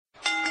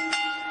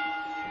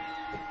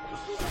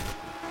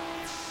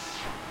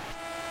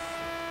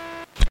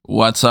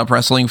What's up,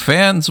 wrestling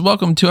fans?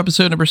 Welcome to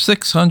episode number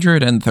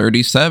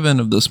 637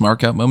 of the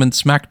Smarkout Moment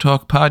Smack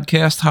Talk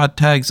podcast, Hot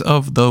Tags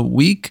of the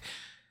Week.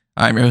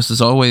 I'm your host,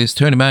 as always,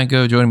 Tony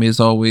Mango. Joining me, as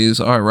always,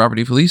 are Robert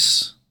E.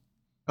 Felice.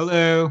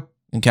 Hello.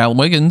 And Callum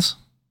Wiggins.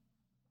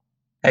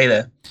 Hey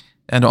there.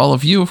 And all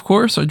of you, of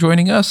course, are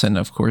joining us. And,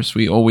 of course,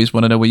 we always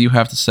want to know what you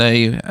have to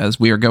say as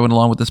we are going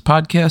along with this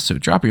podcast. So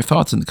drop your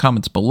thoughts in the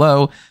comments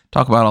below.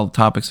 Talk about all the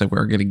topics that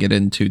we're going to get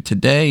into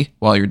today.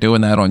 While you're doing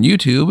that on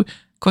YouTube,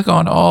 click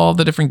on all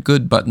the different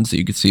good buttons that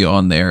you can see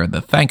on there. The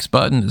thanks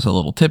button is a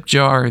little tip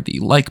jar. The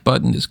like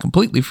button is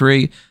completely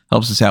free.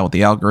 Helps us out with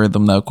the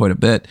algorithm, though, quite a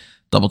bit.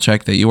 Double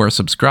check that you are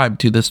subscribed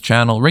to this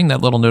channel. Ring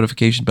that little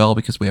notification bell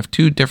because we have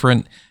two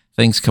different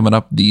things coming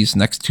up these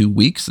next 2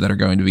 weeks that are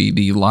going to be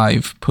the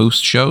live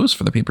post shows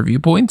for the pay-per-view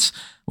points.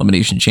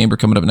 Elimination Chamber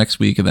coming up next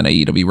week, and then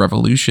AEW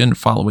Revolution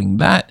following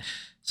that.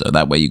 So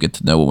that way you get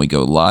to know when we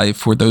go live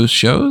for those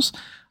shows.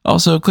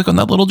 Also, click on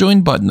that little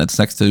join button that's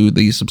next to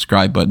the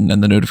subscribe button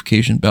and the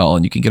notification bell,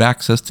 and you can get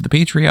access to the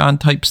Patreon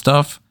type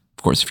stuff.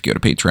 Of course, if you go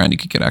to Patreon, you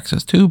can get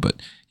access to,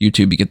 but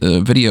YouTube, you get the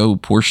video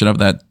portion of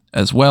that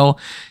as well.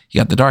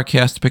 You got the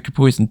Darkcast, Pick Your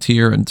Poison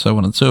tier, and so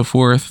on and so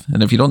forth.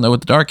 And if you don't know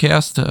what the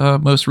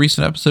Darkcast most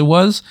recent episode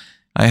was,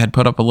 I had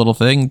put up a little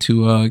thing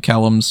to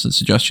Callum's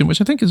suggestion, which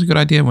I think is a good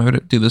idea. I'm going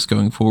to do this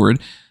going forward,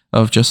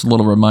 of just a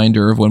little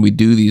reminder of when we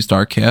do these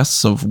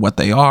Darkcasts of what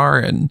they are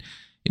and,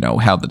 you know,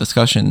 how the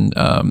discussion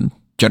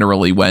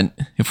generally went,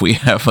 if we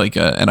have like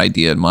an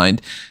idea in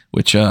mind,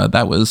 which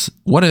that was,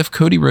 what if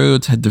Cody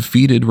Rhodes had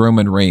defeated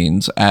Roman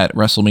Reigns at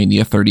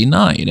WrestleMania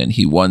 39 and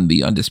he won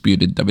the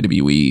undisputed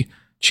WWE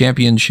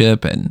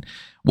Championship, and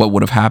what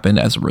would have happened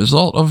as a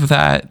result of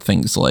that?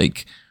 Things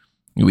like,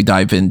 we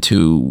dive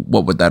into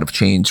what would that have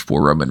changed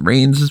for Roman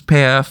Reigns'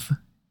 path?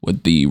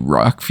 Would the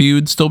Rock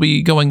feud still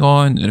be going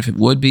on? And if it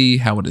would be,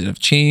 how would it have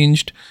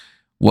changed?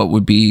 What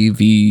would be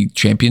the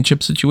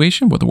championship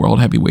situation? Would the World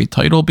Heavyweight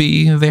title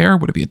be there?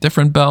 Would it be a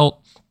different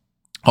belt?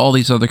 All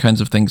these other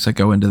kinds of things that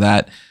go into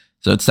that.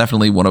 So it's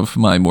definitely one of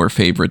my more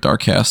favorite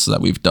Darkcasts that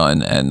we've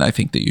done, and I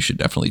think that you should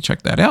definitely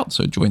check that out.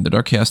 So join the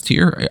Darkcast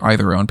here,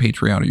 either on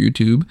Patreon or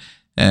YouTube,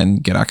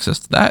 and get access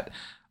to that.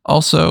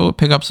 Also,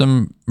 pick up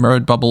some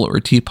Redbubble or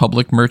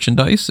TeePublic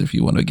merchandise if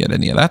you want to get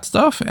any of that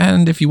stuff.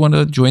 And if you want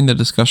to join the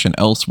discussion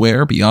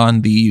elsewhere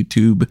beyond the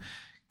YouTube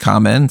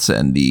comments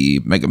and the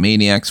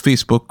Megamaniacs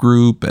Facebook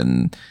group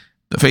and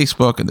the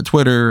Facebook and the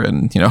Twitter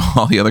and, you know,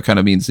 all the other kind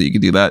of means that you can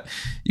do that,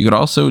 you could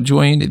also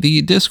join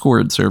the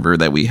Discord server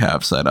that we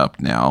have set up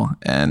now.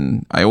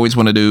 And I always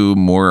want to do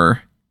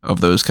more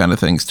of those kind of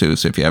things too.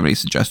 So if you have any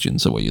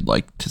suggestions of what you'd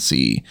like to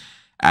see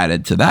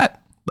added to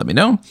that, let me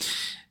know.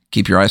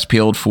 Keep your eyes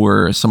peeled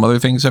for some other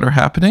things that are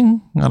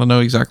happening. I don't know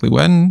exactly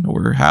when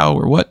or how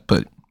or what,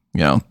 but,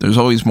 you know, there's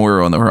always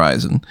more on the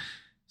horizon.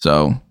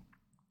 So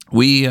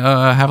we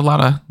have a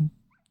lot of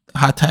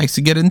hot tags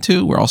to get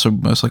into. We're also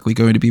most likely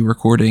going to be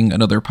recording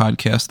another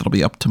podcast that'll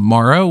be up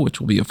tomorrow,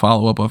 which will be a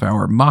follow-up of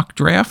our mock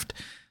draft.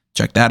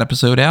 Check that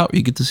episode out.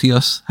 You get to see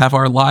us have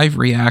our live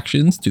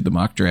reactions to the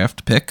mock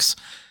draft picks.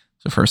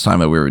 It's the first time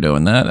that we were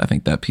doing that. I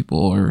think that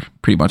people are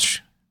pretty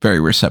much very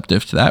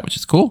receptive to that, which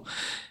is cool.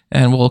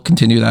 And we'll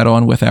continue that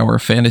on with our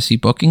fantasy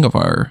booking of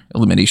our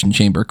Elimination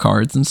Chamber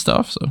cards and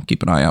stuff. So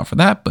keep an eye out for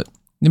that. But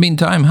in the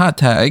meantime, hot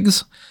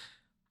tags.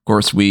 Of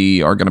course,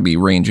 we are going to be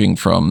ranging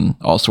from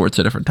all sorts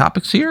of different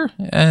topics here.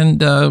 And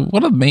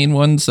one of the main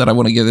ones that I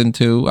want to get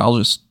into, I'll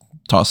just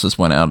toss this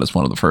one out as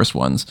one of the first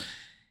ones.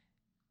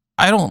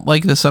 I don't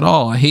like this at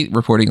all. I hate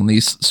reporting on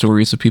these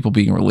stories of people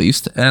being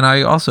released. And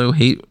I also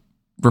hate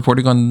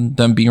reporting on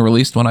them being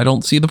released when I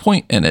don't see the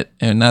point in it.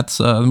 And that's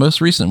the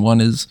most recent one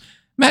is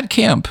Matt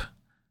Camp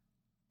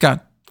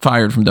got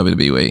fired from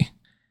WWE.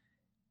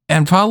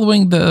 And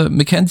following the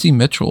Mackenzie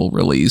Mitchell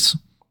release,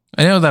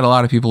 I know that a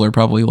lot of people are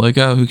probably like,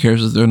 oh, who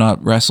cares if they're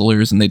not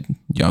wrestlers and they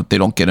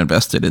don't get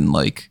invested in,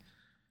 like,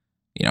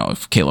 you know,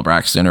 if Kayla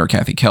Braxton or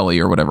Kathy Kelly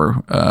or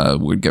whatever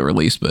would get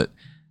released. But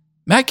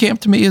Matt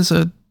Camp to me is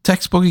a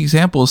textbook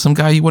example of some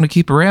guy you want to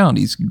keep around.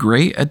 He's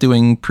great at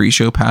doing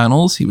pre-show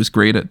panels. He was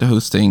great at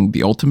hosting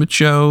The Ultimate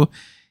Show.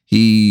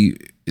 He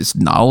is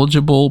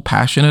knowledgeable,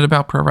 passionate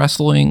about pro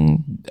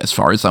wrestling. As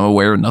far as I'm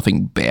aware,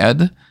 nothing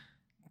bad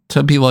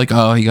to be like,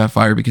 oh, he got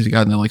fired because he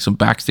got into like some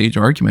backstage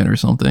argument or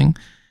something.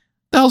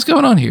 The hell's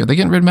going on here? They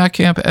getting rid of Matt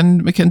Camp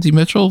and Mackenzie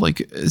Mitchell? Like,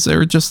 is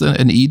there just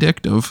an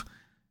edict of,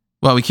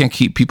 well, we can't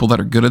keep people that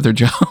are good at their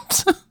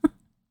jobs?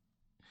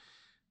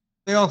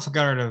 They also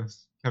got rid of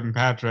Kevin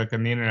Patrick,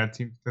 and the internet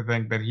seems to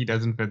think that he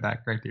doesn't fit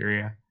that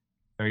criteria.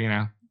 So, you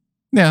know.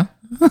 Yeah.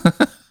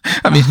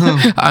 I mean,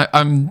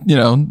 I'm, you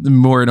know,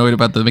 more annoyed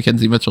about the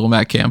Mackenzie Mitchell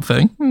Matt Camp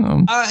thing.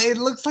 It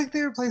looks like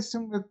they replaced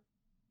him with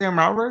Sam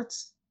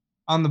Roberts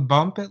on The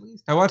Bump, at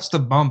least. I watched The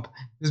Bump.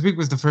 This week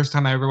was the first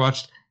time I ever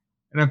watched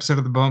an episode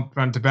of The Bump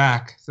front to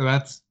back, so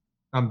that's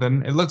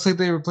something. It looks like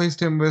they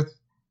replaced him with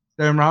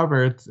Sam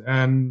Roberts,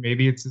 and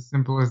maybe it's as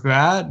simple as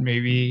that.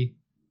 Maybe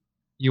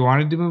you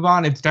wanted to move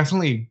on. It was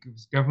definitely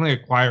a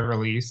quiet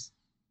release.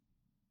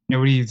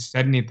 Nobody's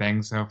said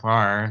anything so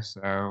far,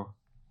 so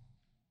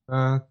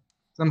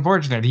it's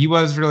unfortunate. He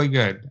was really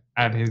good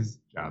at his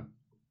job.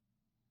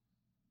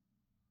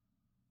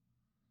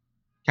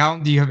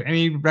 Calvin, do you have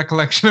any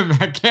recollection of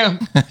that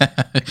camp?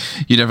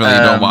 You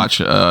definitely don't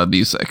watch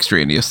these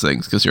extraneous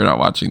things because you're not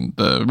watching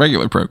the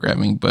regular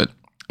programming, but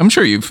I'm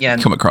sure you've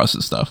come across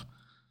this stuff.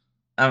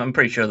 I'm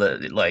pretty sure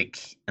that,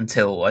 like,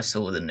 until I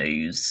saw the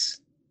news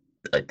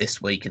like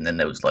this week, and then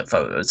there was like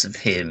photos of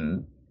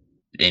him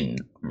in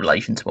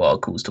relation to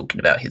articles talking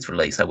about his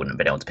release, I wouldn't have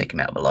been able to pick him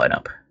out of the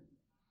lineup.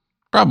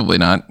 Probably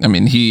not. I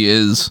mean, he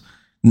is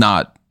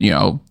not,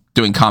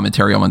 doing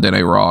commentary on Monday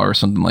Night Raw or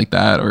something like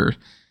that, or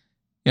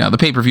the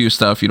pay-per-view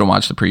stuff. You don't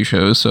watch the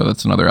pre-shows, so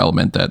that's another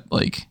element that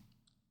like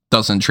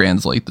doesn't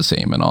translate the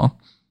same and all.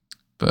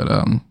 But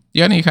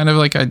you got any kind of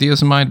like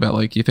ideas in mind about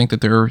like you think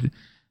that they're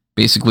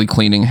basically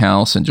cleaning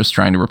house and just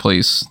trying to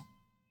replace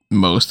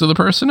most of the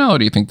personnel, or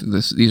do you think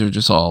that these are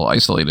just all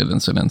isolated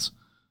incidents?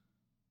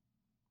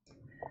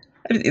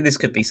 This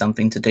could be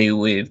something to do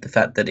with the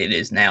fact that it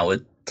is now a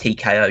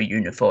TKO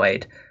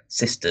unified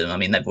system. I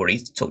mean, they've already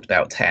talked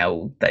about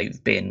how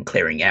they've been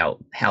clearing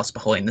out house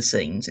behind the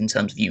scenes in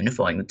terms of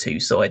unifying the two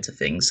sides of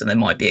things. So there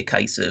might be a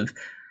case of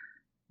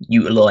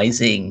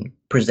utilizing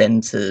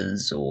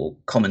presenters or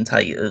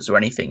commentators or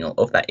anything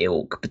of that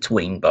ilk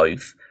between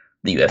both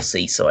the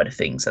UFC side of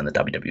things and the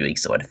WWE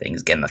side of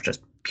things. Again, that's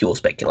just pure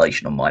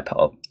speculation on my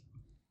part.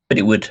 But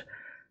it would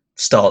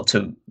start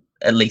to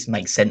at least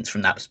make sense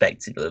from that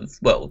perspective of,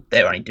 well,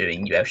 they're only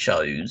doing UFC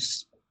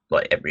shows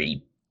like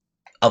every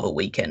other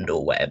weekend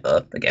or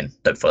whatever. Again,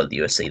 don't follow the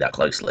UFC that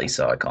closely,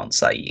 so I can't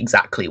say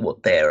exactly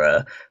what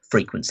their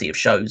frequency of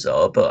shows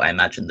are, but I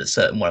imagine that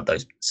certain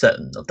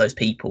of those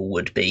people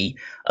would be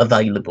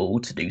available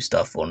to do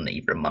stuff on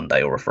either a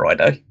Monday or a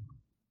Friday.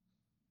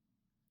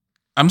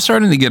 I'm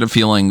starting to get a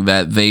feeling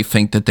that they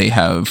think that they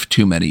have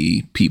too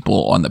many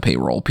people on the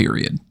payroll,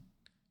 period.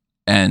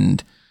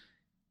 And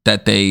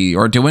that they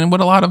are doing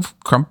what a lot of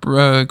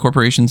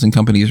corporations and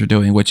companies are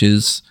doing, which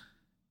is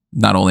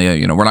not only,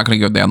 we're not going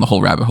to go down the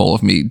whole rabbit hole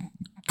of me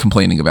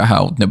complaining about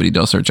how nobody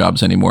does their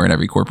jobs anymore and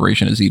every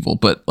corporation is evil,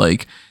 but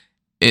like,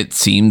 it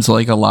seems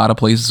like a lot of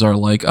places are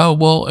like, oh,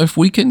 well, if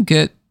we can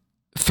get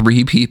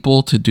 3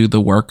 people to do the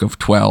work of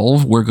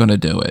 12, we're going to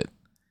do it.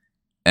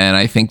 And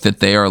I think that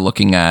they are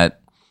looking at,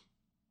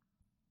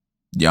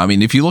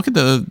 if you look at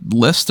the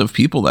list of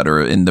people that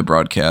are in the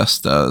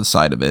broadcast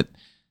side of it,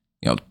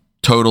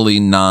 totally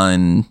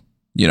non,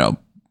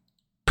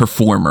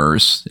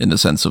 performers in the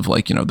sense of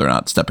like, they're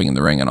not stepping in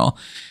the ring and all.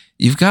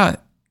 You've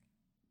got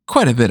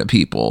quite a bit of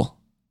people.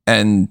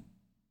 And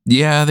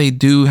yeah, they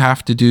do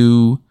have to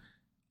do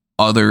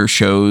other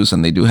shows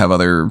and they do have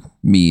other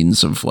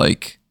means of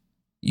like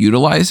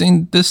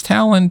utilizing this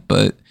talent.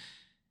 But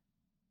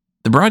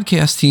the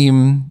broadcast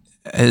team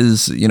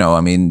is, you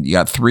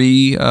got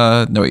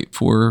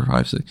 4,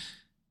 5, 6,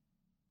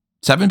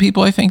 7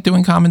 people, I think,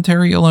 doing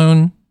commentary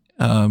alone.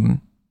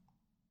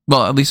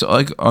 Well, at least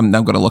like I'm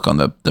going to look on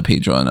the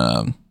page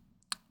on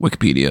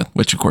Wikipedia,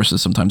 which of course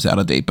is sometimes out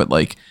of date. But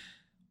like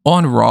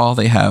on Raw,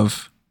 they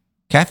have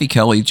Kathy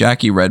Kelly,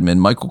 Jackie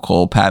Redmond, Michael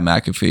Cole, Pat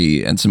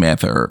McAfee, and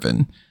Samantha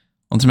Irvin.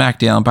 On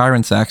SmackDown,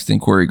 Byron Saxton,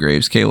 Corey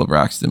Graves, Caleb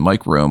Braxton,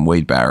 Mike Rome,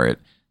 Wade Barrett.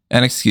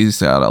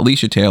 NXT's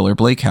Alicia Taylor,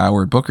 Blake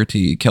Howard, Booker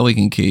T, Kelly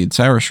Kincaid,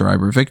 Sarah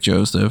Schreiber, Vic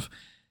Joseph.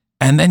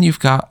 And then you've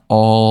got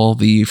all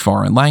the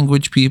foreign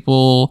language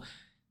people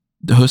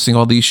hosting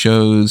all these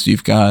shows.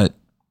 You've got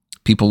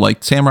people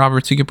like Sam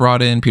Roberts who get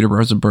brought in, Peter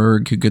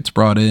Rosenberg who gets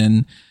brought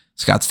in,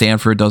 Scott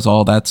Stanford does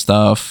all that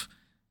stuff,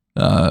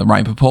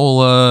 Ryan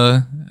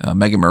Popola,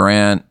 Megan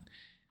Morant.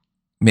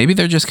 Maybe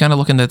they're just kind of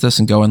looking at this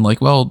and going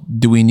like, well,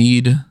 do we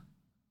need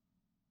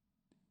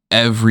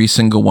every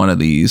single one of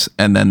these?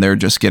 And then they're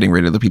just getting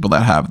rid of the people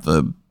that have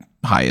the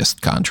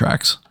highest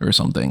contracts or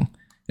something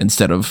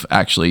instead of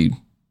actually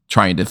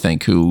trying to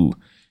think who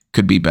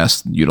could be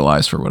best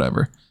utilized for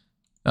whatever.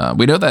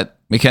 We know that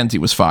Mackenzie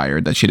was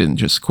fired, that she didn't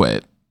just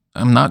quit.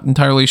 I'm not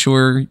entirely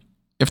sure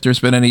if there's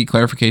been any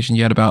clarification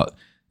yet about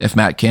if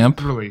Matt Camp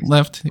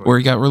left or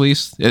he got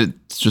released.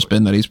 It's just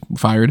been that he's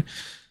fired.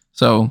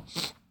 So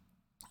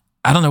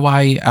I don't know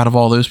why out of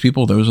all those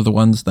people, those are the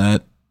ones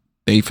that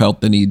they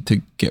felt the need to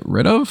get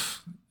rid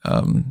of,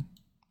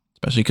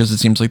 especially because it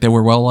seems like they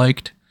were well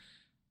liked.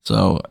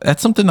 So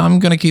that's something I'm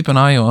going to keep an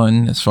eye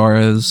on as far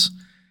as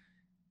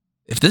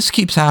if this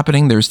keeps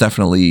happening, there's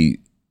definitely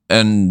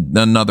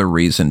another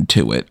reason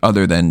to it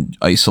other than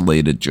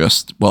isolated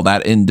just, well,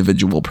 that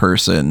individual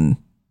person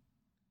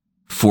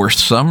for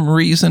some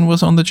reason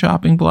was on the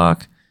chopping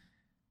block.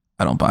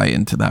 I don't buy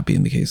into that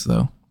being the case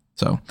though.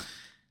 So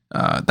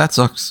that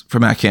sucks for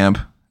Matt Camp.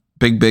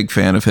 Big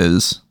fan of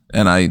his.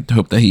 And I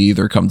hope that he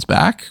either comes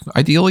back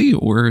ideally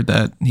or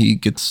that he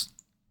gets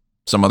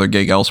some other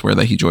gig elsewhere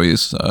that he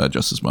enjoys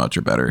just as much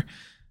or better.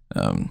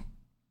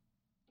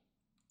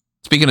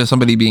 Speaking of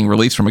somebody being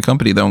released from a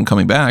company, though, and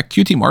coming back,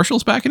 QT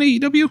Marshall's back in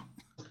AEW.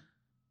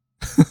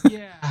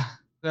 Yeah.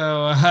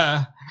 So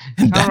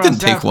and that didn't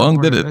take long,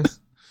 did it?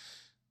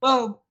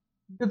 Well,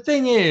 the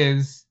thing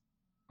is,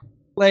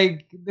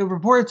 like, the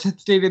reports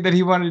had stated that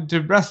he wanted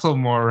to wrestle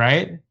more,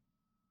 right?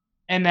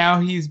 And now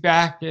he's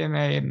back in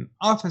an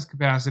office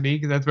capacity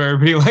because that's where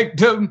everybody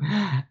liked him,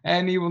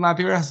 and he will not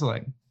be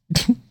wrestling.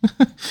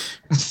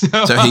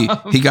 So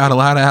he got a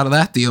lot out of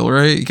that deal,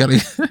 right? You got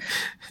to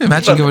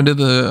imagine going to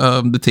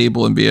the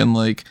table and being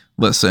like,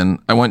 "Listen,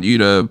 I want you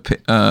to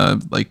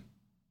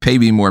pay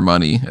me more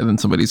money," and then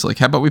somebody's like,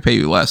 "How about we pay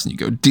you less?" And you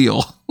go,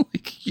 "Deal."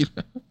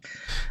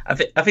 I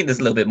think there's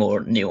a little bit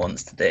more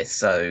nuance to this.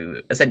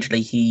 So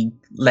essentially, he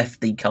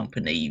left the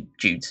company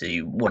due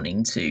to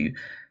wanting to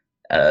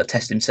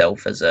test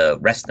himself as a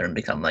wrestler and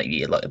become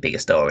maybe like a bigger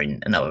star in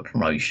another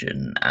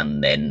promotion,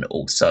 and then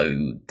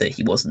also that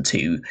he wasn't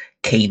too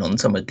keen on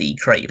some of the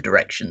creative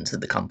directions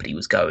that the company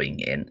was going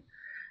in.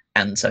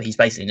 And so he's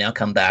basically now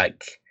come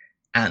back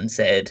and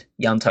said,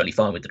 yeah, I'm totally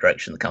fine with the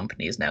direction the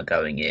company is now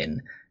going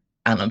in,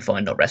 and I'm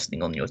fine not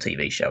wrestling on your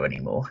TV show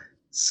anymore.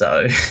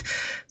 So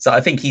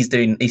I think he's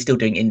still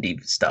doing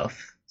indie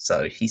stuff,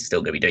 so he's still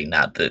going to be doing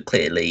that, but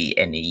clearly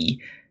I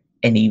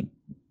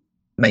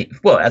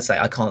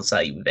can't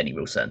say with any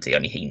real certainty.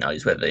 Only he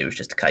knows whether it was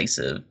just a case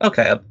of,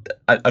 okay,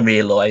 I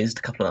realised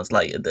a couple of months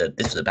later that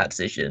this was a bad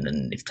decision,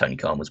 and if Tony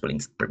Khan was willing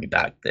to bring me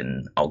back,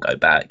 then I'll go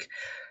back.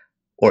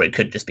 Or it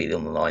could just be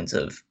on the lines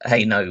of,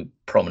 hey, no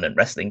prominent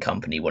wrestling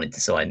company wanted to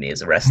sign me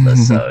as a wrestler,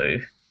 so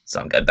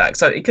I'm going back.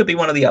 So it could be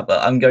one or the other.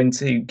 I'm going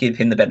to give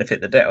him the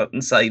benefit of the doubt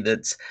and say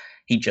that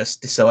he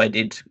just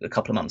decided a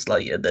couple of months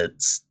later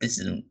that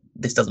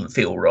this doesn't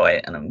feel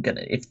right, and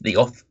if the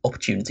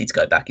opportunity to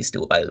go back is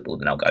still available,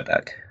 then I'll go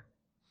back.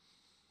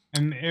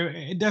 And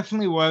it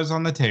definitely was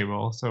on the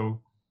table,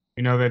 so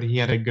we know that he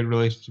had a good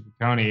relationship with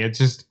Tony. It's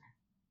just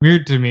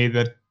weird to me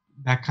that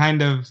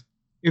kind of,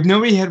 if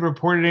nobody had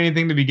reported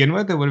anything to begin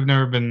with, it would have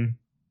never been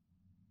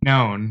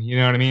known. You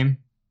know what I mean?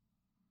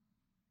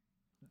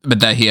 But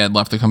that he had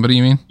left the company,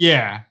 you mean?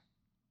 Yeah.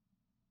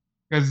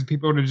 Because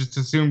people would have just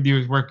assumed he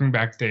was working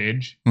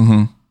backstage.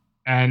 Mm-hmm.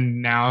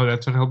 And now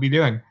that's what he'll be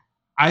doing.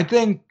 I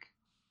think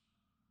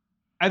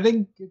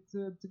it's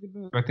a good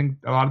move. I think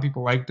a lot of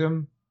people liked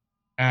him.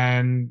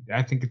 And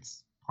I think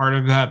it's part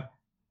of that,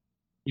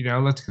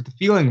 let's get the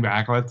feeling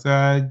back. He's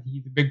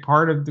a big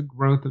part of the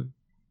growth of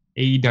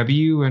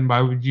AEW, and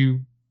why would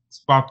you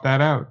swap that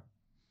out?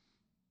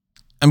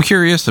 I'm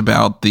curious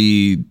about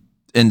the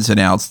ins and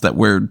outs that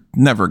we're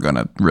never going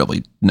to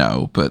really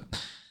know, but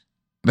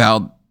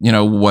about,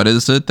 what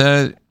is it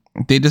that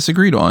they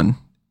disagreed on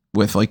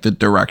with like the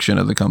direction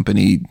of the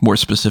company more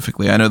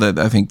specifically. I know that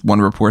I think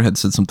one report had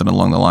said something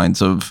along the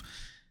lines of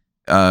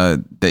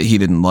that he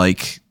didn't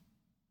like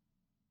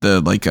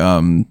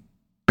the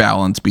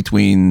balance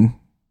between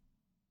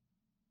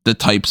the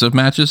types of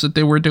matches that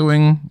they were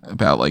doing,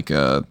 about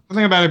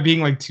something about it being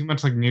like too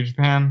much like New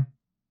Japan,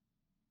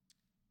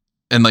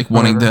 and like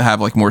wanting to have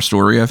like more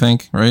story, I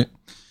think, right?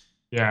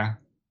 Yeah.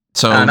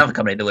 So another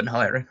company that wouldn't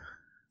hire him.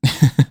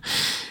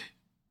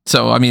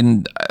 So I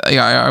mean,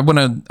 I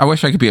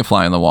wish I could be a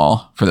fly on the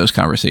wall for those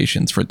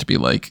conversations, for it to be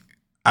like,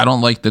 I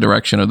don't like the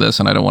direction of this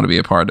and I don't want to be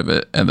a part of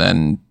it, and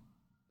then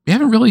we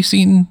haven't really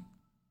seen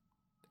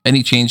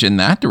any change in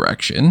that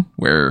direction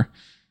where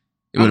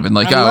it would have been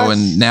like,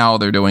 and now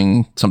they're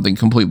doing something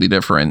completely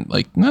different.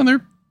 Like, no,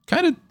 they're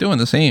kind of doing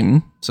the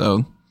same.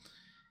 So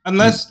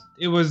unless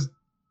it was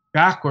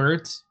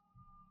backwards,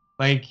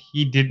 like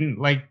he didn't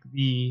like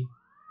the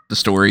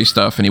story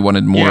stuff and he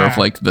wanted more of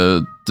like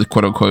the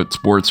quote unquote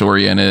sports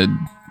oriented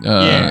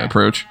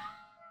approach.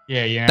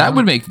 Yeah. That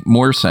would make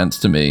more sense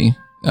to me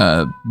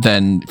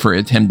than for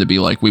him to be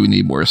like, we would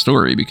need more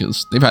story,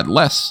 because they've had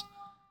less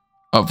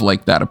of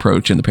like that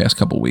approach in the past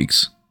couple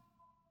weeks.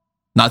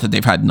 Not that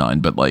they've had none,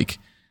 but like,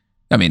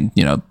 I mean,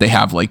 they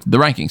have like the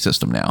ranking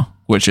system now,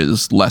 which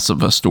is less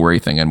of a story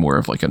thing and more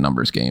of like a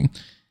numbers game.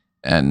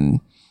 And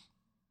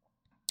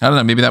I don't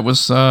know, maybe that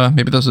was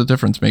a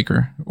difference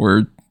maker,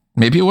 or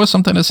maybe it was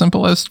something as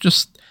simple as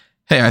just,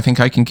 hey, I think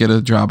I can get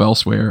a job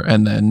elsewhere.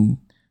 And then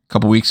a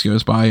couple weeks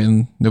goes by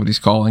and nobody's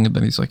calling. And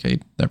then he's like, hey,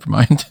 never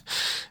mind.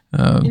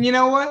 And you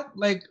know what?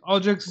 Like, all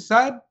jokes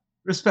aside,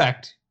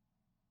 respect.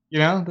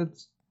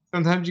 That's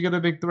sometimes you got to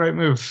make the right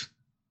move.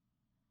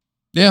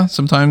 Yeah,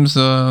 sometimes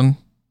you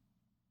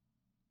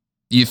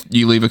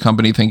leave a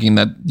company thinking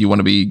that you want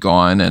to be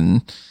gone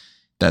and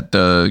that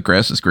the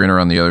grass is greener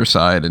on the other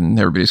side and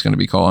everybody's going to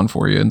be calling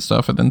for you and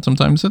stuff. And then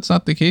sometimes that's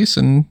not the case.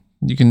 And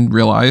you can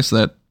realize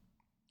that,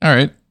 all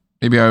right,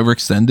 maybe I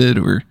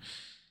overextended, or,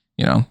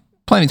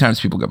 plenty of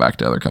times people go back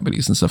to other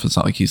companies and stuff. It's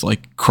not like he's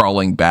like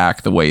crawling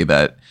back the way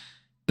that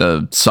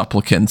the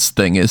supplicants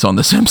thing is on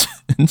The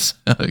Simpsons.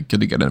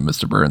 Could he get into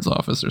Mr. Burns'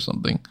 office or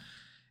something?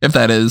 If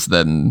that is,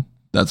 then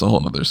that's a whole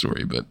nother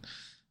story, but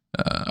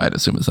I'd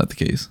assume it's not the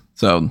case.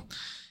 So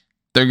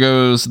there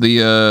goes the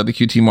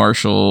QT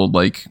Marshall,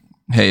 like,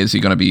 hey, is he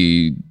going to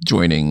be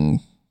joining,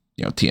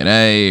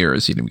 TNA, or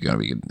is he going to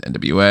be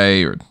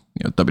NWA or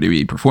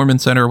WWE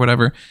Performance Center or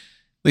whatever? At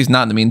least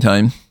not in the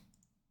meantime.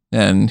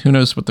 And who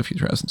knows what the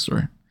future has in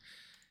store.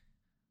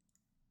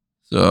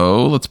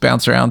 So let's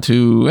bounce around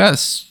to,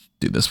 let's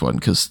do this one,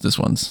 because this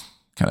one's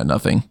kind of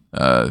nothing.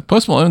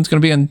 Post Malone's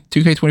going to be in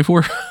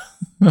 2K24.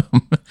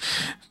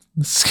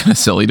 This is kind of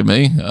silly to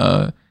me.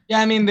 Yeah, Yeah,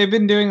 I mean, they've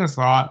been doing this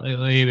a lot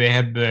lately. They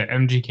had the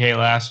MGK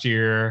last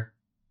year.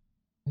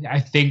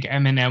 I think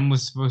Eminem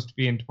was supposed to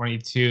be in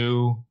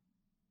 22,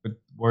 but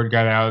word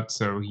got out,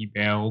 so he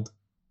bailed.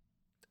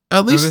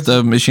 At least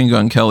Machine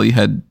Gun Kelly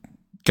had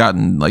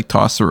gotten like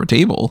tossed through a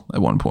table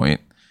at one point.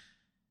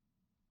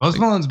 Post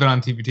Malone's been on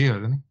TV too,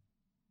 hasn't he?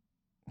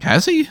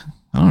 Has he?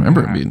 I don't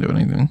remember him being doing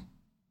anything.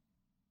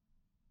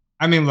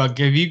 I mean, look,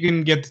 if you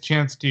can get the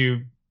chance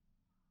to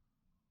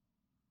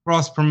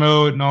cross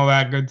promote and all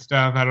that good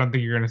stuff, I don't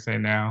think you're going to say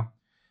no.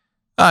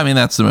 I mean,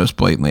 that's the most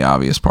blatantly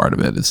obvious part of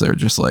it, is they're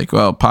just like,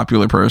 well,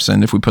 popular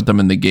person, if we put them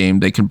in the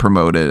game, they can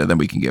promote it and then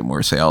we can get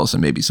more sales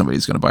and maybe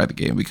somebody's going to buy the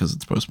game because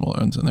it's Post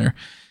Malone's in there,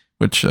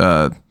 which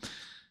I'll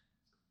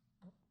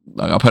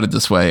put it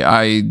this way.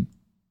 I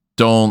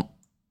don't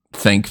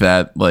think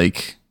that,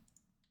 like,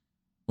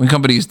 when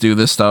companies do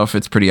this stuff,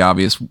 it's pretty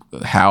obvious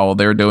how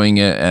they're doing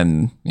it,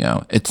 and you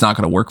know, it's not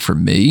going to work for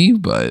me,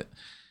 but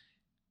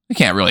I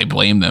can't really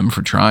blame them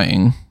for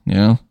trying. You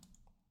know,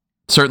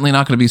 certainly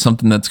not going to be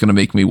something that's going to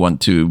make me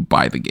want to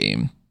buy the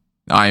game.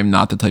 I'm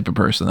not the type of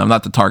person. I'm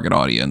not the target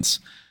audience.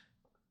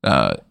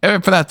 For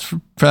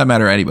that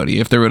matter, anybody.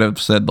 If they would have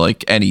said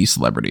like any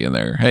celebrity in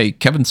there, hey,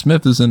 Kevin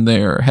Smith is in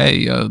there. Hey,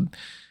 you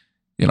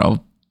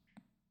know,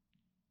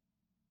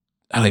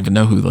 I don't even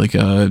know who like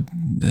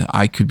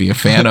I could be a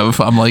fan of.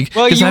 I'm like,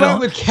 well, you went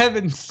with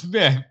Kevin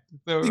Smith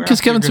because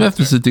so Kevin Smith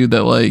is a dude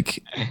that,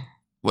 like,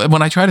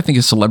 when I try to think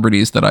of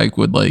celebrities that I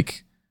would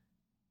like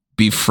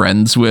be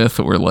friends with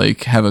or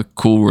like have a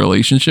cool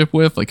relationship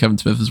with, like Kevin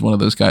Smith is one of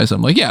those guys.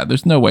 I'm like, yeah,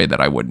 there's no way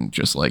that I wouldn't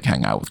just like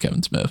hang out with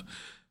Kevin Smith.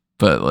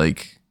 But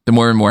like the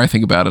more and more I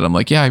think about it, I'm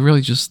like, yeah,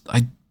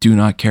 I do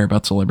not care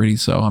about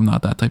celebrities, so I'm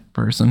not that type of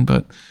person.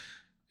 But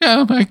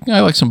yeah, I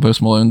like some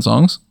Post Malone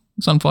songs.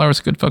 Sunflower's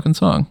a good fucking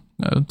song.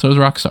 So is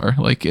Rockstar.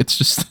 Like, it's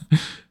just,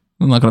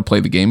 I'm not going to play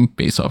the game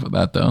based off of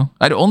that, though.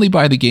 I'd only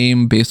buy the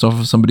game based off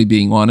of somebody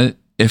being on it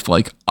if,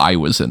 like, I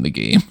was in the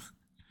game.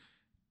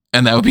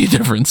 And that would be a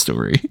different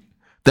story.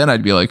 Then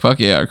I'd be like, fuck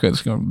yeah, I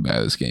could go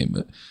buy this game.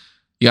 But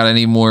you got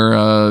any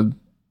more,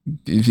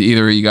 if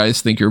either of you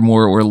guys think you're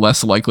more or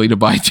less likely to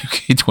buy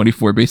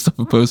 2K24 based off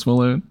of Post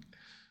Malone?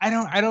 I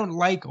don't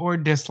like or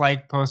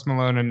dislike Post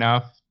Malone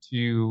enough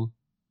to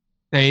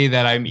say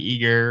that I'm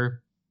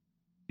eager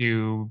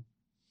to,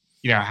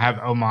 you know, have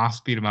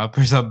Omos beat him up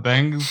or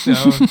something. So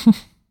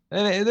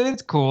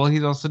it's cool.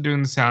 He's also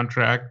doing the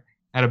soundtrack.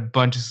 Had a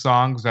bunch of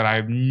songs that I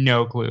have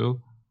no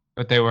clue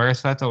what they were.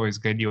 So that's always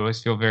good. You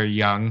always feel very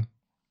young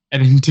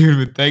and in tune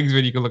with things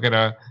when you can look at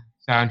a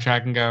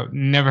soundtrack and go,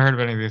 never heard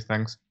of any of these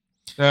things.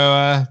 So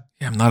yeah,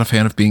 I'm not a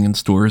fan of being in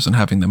stores and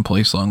having them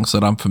play songs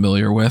that I'm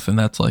familiar with, and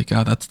that's like,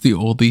 oh, that's the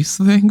oldies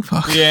thing.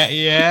 Fuck.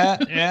 Yeah,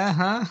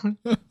 huh?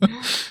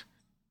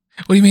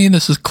 What do you mean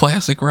this is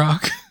classic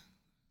rock?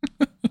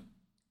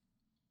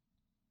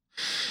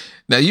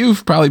 Now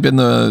you've probably been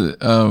the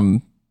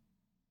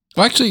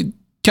well, actually,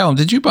 Callum,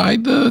 did you buy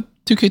the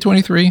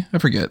 2K23? I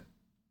forget.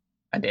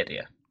 I did,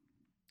 yeah.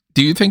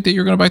 Do you think that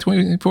you're going to buy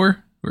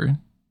 24? Or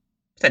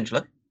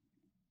potentially?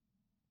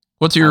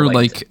 What's your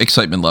like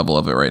excitement level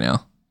of it right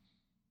now?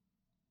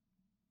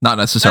 Not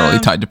necessarily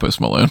tied to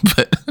Post Malone,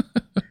 but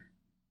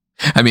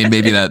I mean,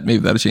 maybe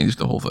that'll change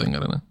the whole thing. I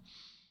don't know.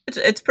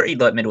 It's pretty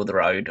like middle of the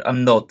road.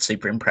 I'm not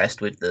super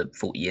impressed with the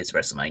 40 years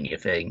WrestleMania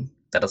thing.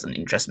 That doesn't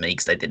interest me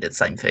because they did the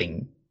same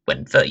thing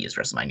when 30 years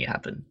WrestleMania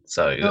happened.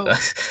 So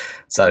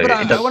but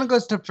I want to go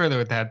a step further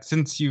with that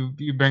since you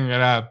bring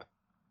it up.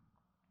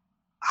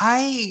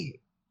 I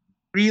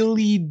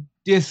really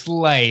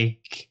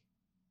dislike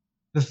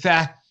the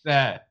fact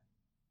that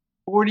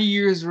 40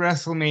 years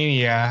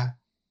WrestleMania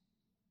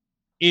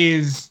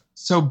is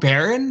so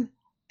barren,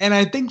 and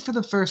I think for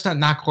the first time,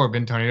 not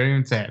Corbin, Tony, don't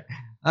even say it.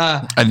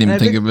 I didn't even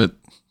think of it.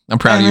 I'm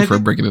proud of you for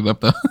breaking it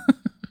up, though.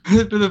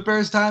 For the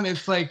first time,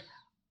 it's like,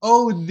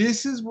 oh,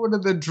 this is one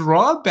of the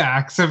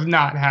drawbacks of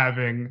not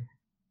having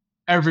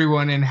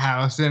everyone in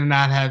house and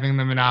not having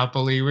the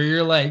monopoly, where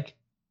you're like,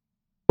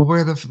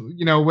 where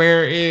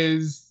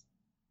is,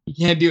 you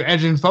can't do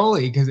Edge and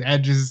Foley because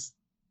Edge is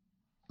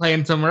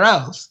playing somewhere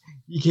else.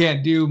 You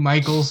can't do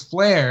Michaels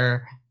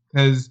Flair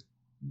because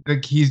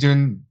he's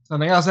doing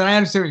something else. And I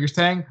understand what you're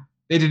saying.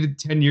 They did it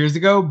 10 years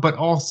ago, but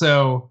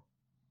also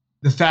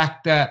the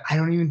fact that I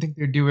don't even think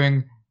they're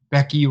doing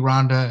Becky,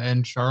 Ronda,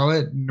 and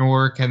Charlotte,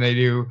 nor can they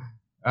do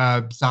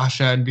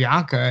Sasha and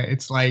Bianca.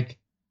 It's like,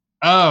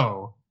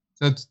 oh,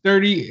 so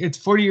it's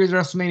 40 years of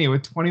WrestleMania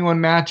with 21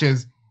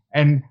 matches,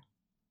 and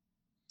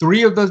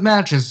 3 of those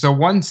matches, so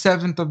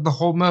 1/7 of the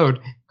whole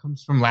mode,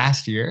 comes from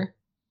last year.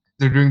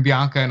 They're doing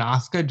Bianca and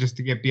Asuka just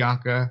to get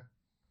Bianca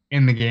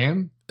in the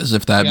game. As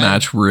if that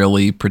match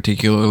really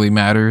particularly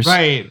matters.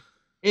 Right.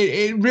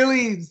 It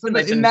really,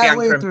 in that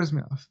way, it throws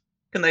me off.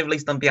 Can they have at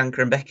least done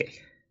Bianca and Becky?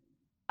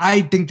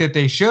 I think that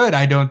they should.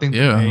 I don't think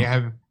that they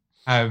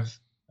have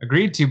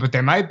agreed to, but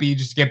they might be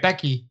just to get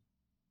Becky.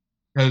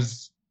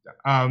 Because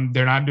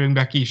they're not doing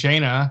Becky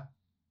Shayna,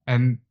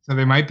 and so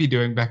they might be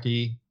doing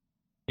Becky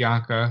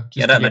Bianca.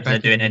 I don't imagine they're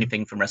doing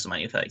anything from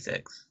WrestleMania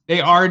 36.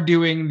 They are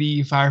doing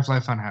the Firefly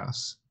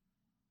Funhouse.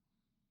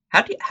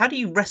 How do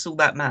you wrestle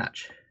that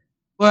match?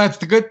 Well, that's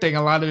the good thing.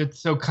 A lot of it's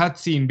so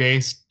cutscene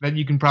based that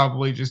you can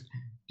probably just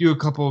do a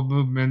couple of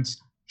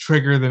movements,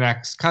 trigger the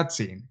next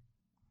cutscene.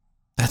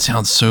 That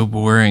sounds so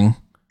boring.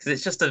 Because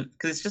it's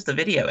just a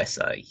video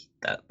essay,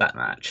 that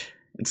match.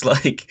 It's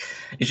like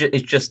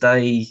it's just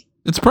a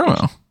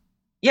promo.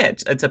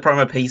 It's a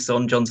promo piece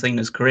on John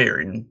Cena's career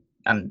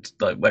and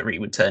like whether he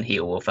would turn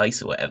heel or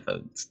face or whatever.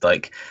 It's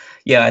like,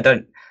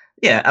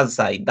 as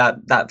I say,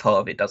 that part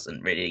of it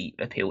doesn't really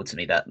appeal to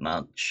me that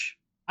much.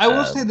 I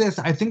will say this: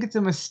 I think it's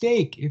a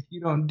mistake if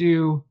you don't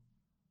do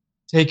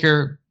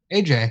Taker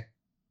AJ.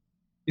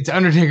 It's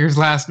Undertaker's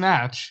last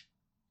match.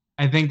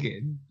 I think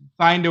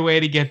find a way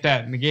to get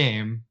that in the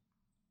game.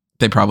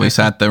 They probably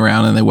sat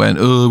around and they went,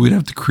 "Oh, we'd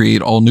have to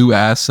create all new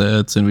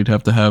assets and we'd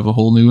have to have a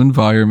whole new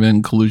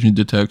environment, collision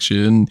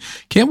detection.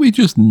 Can't we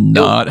just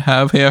not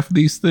have half of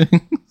these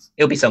things?"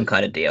 It'll be some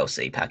kind of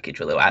DLC package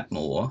where they'll add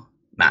more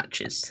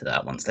matches to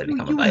that once they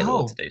become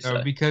available to do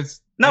so.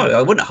 Because no,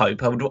 I wouldn't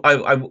hope.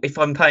 I if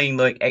I'm paying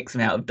like X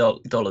amount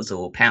of dollars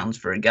or pounds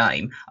for a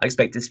game, I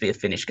expect this to be a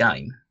finished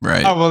game.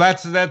 Right. Oh well,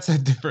 that's a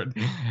different.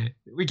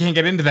 We can't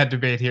get into that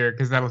debate here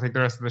because that'll take the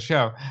rest of the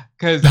show.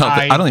 Because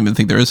I don't even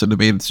think there is a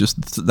debate. It's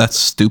just that's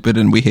stupid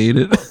and we hate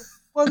it.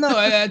 Well, no,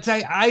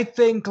 I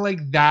think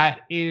like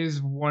that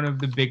is one of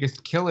the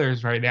biggest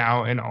killers right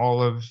now in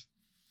all of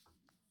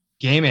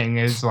gaming.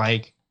 Is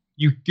like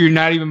you're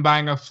not even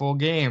buying a full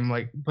game,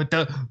 like, but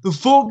the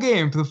full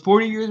game for the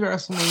 40 years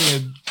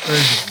WrestleMania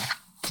version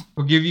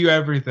will give you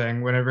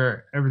everything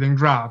whenever everything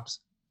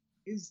drops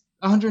is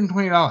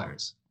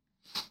 $120.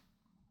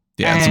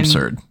 Yeah, it's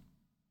absurd.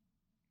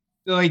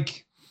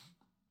 Like,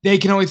 they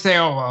can always say,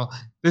 "Oh well,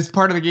 this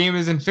part of the game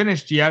isn't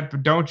finished yet,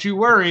 but don't you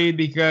worry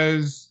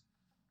because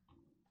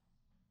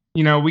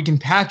we can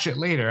patch it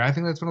later." I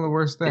think that's one of the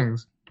worst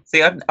things.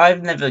 See,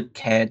 I've never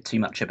cared too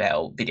much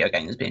about video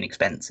games being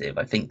expensive.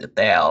 I think that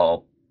they are,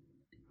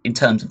 in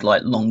terms of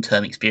like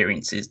long-term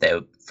experiences,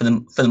 they're for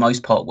the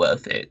most part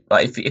worth it.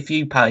 Like if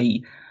you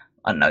pay,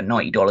 I don't know,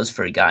 $90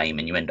 for a game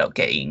and you end up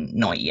getting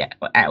 90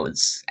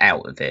 hours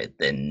out of it,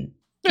 then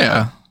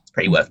it's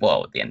pretty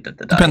worthwhile at the end of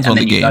the day. Depends on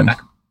the game.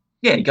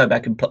 You go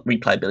back and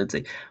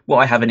replayability. What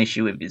I have an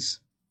issue with is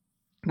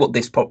what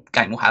this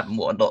game will have, and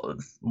what a lot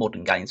of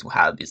modern games will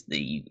have, is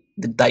the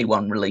day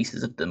one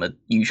releases of them are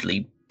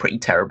usually pretty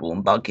terrible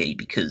and buggy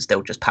because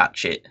they'll just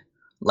patch it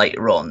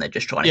later on. They're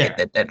just trying to hit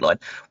their deadline.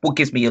 What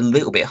gives me a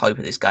little bit of hope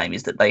of this game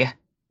is that they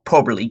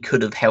probably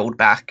could have held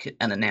back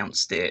and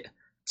announced it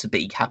to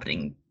be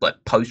happening like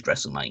post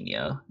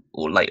WrestleMania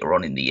or later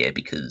on in the year,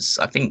 because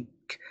I think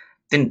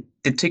did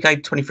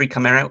 2K23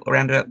 come out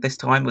around about this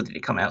time, or did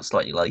it come out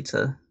slightly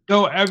later?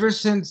 So ever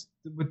since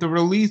with the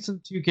release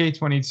of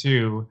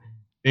 2K22,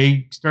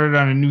 they started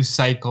on a new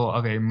cycle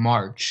of a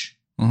March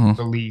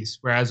release,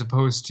 whereas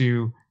opposed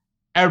to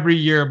every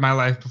year of my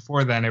life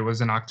before then, it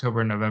was an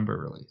October, November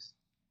release.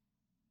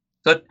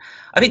 So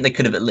I think they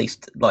could have at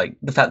least, like,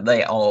 the fact that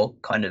they are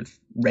kind of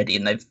ready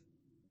and they've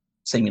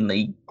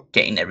seemingly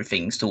getting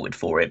everything sorted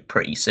for it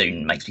pretty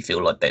soon makes me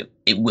feel like that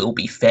it will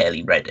be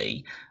fairly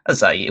ready.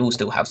 As I say, it will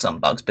still have some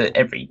bugs, but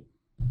every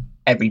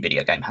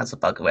video game has a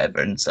bug or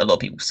whatever, and so a lot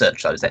of people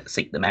search those that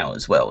seek them out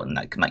as well, and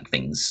that can make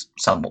things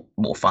somewhat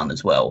more fun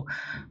as well.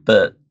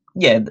 But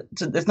yeah,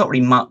 there's not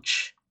really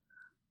much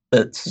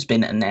that has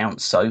been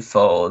announced so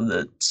far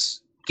that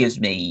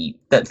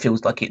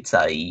feels like it's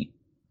a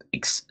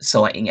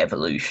exciting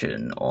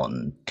evolution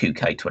on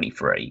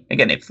 2K23.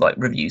 Again, if like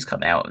reviews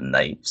come out and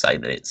they say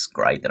that it's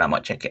great, then I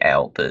might check it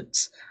out.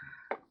 But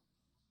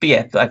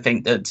yeah, I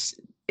think that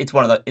it's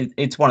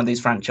one of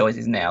these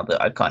franchises now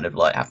that I kind of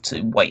like have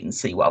to wait and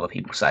see what other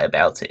people say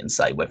about it and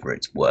say whether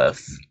it's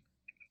worth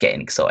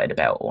getting excited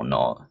about or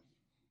not.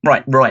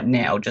 Right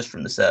now, just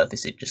from the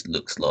surface, it just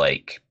looks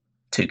like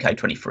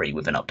 2K23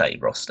 with an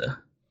updated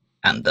roster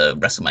and the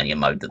WrestleMania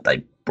mode that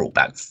they brought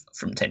back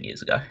from 10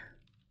 years ago.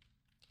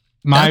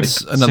 My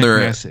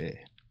sickness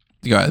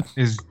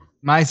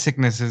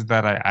is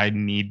that I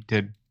need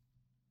to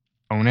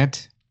own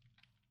it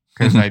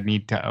because I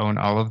need to own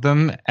all of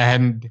them,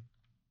 and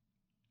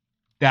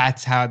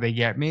that's how they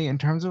get me in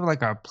terms of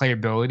like a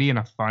playability and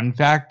a fun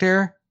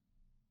factor.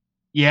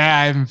 Yeah,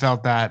 I haven't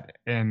felt that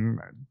in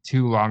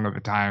too long of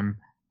a time.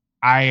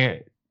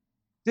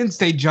 Since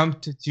they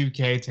jumped to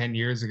 2K 10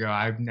 years ago,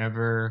 I've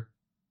never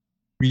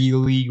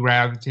really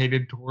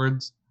gravitated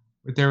towards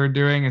what they were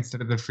doing instead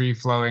of the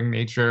free-flowing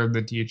nature of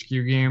the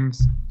THQ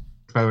games.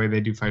 By the way,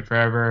 they do Fight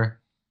Forever,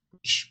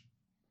 which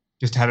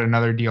just had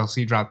another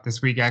DLC drop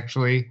this week,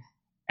 actually.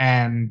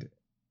 And the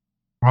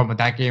problem with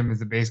that game is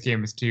the base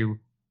game is too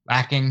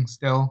lacking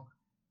still.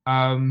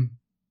 I don't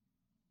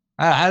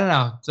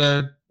know.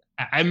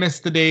 I miss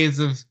the days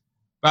of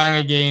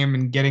buying a game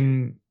and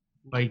getting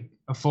like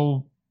a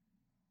full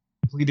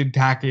completed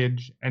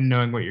package and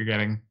knowing what you're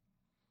getting.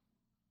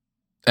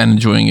 And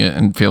enjoying it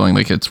and feeling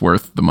like it's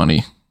worth the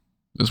money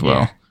as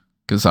well.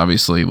 Because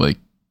obviously, like,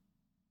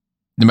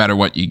 no matter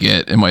what you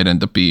get, it might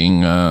end up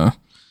being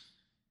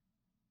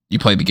you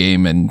play the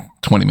game and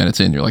 20 minutes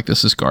in, you're like,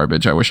 this is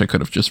garbage. I wish I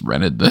could have just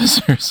rented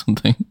this or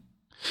something.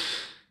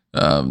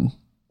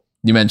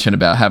 you mentioned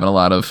about having a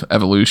lot of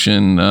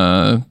evolution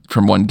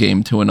from one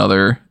game to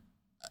another.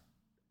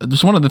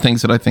 Just one of the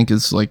things that I think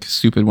is like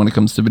stupid when it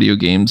comes to video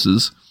games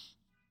is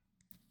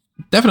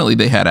definitely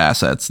they had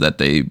assets that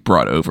they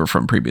brought over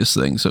from previous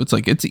things. So it's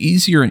like it's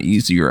easier and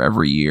easier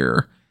every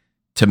year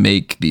to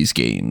make these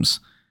games.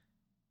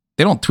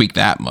 They don't tweak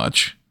that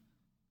much.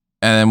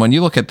 And when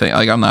you look at things,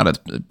 like I'm not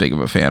a big of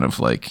a fan of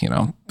like, you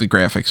know, the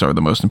graphics are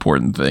the most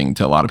important thing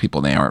to a lot of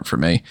people and they aren't for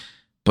me.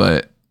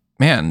 But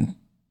man,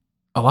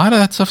 a lot of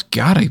that stuff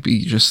gotta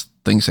be just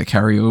things that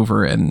carry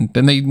over, and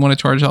then they want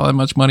to charge all that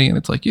much money, and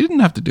it's like you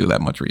didn't have to do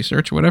that much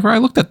research or whatever. I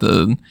looked at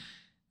the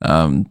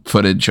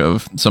footage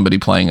of somebody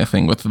playing a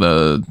thing with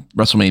the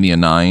WrestleMania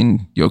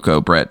 9,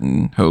 Yoko, Brett,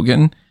 and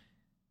Hogan,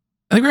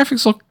 and the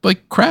graphics look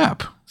like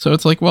crap. So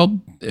it's like, well,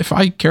 if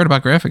I cared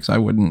about graphics, I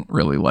wouldn't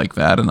really like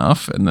that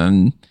enough. And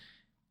then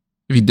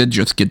if you did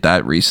just get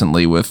that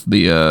recently with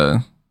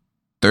the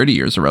 30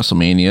 years of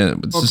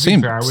WrestleMania, it's the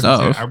same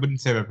stuff. I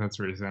wouldn't say that that's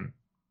recent.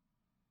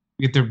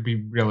 You have to be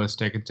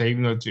realistic and say,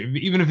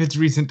 even if it's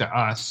recent to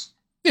us,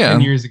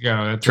 10 years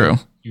ago, that's true. A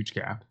huge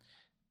gap.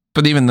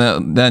 But even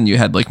then, you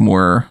had like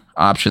more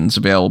options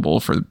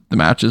available for the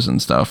matches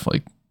and stuff.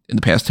 Like in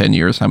the past 10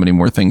 years, how many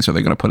more things are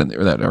they going to put in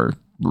there that are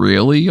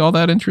really all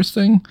that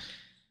interesting?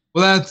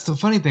 Well, that's the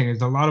funny thing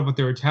is a lot of what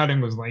they were touting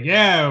was like,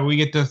 yeah, we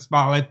get to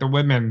spotlight the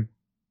women,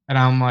 and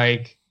I'm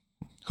like,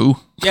 who?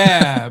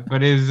 Yeah,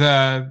 but is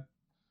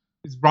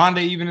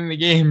Ronda even in the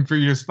game for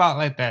you to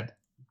spotlight that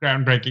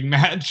groundbreaking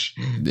match?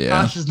 Yeah,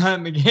 Sasha's not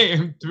in the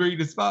game for you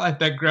to spotlight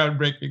that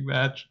groundbreaking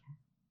match.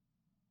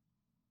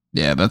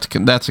 Yeah, that's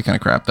the kind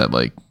of crap that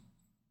like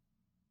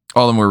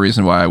all the more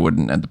reason why I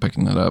wouldn't end up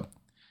picking that up.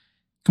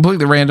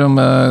 Completely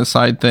random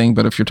side thing,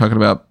 but if you're talking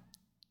about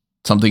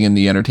something in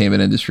the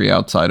entertainment industry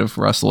outside of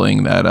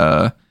wrestling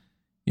that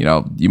you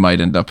know, you might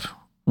end up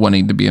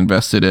wanting to be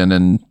invested in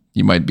and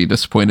you might be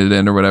disappointed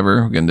in or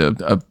whatever, we're going to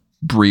do a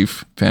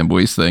brief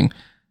fanboys thing.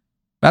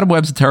 Madam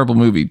Web's a terrible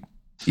movie.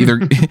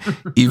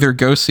 Either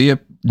go see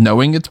it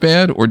knowing it's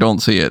bad or don't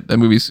see it. That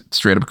movie's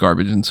straight up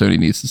garbage and Sony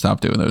needs to stop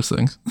doing those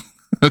things.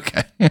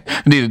 Okay.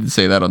 I needed to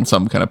say that on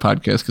some kind of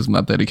podcast because I'm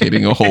not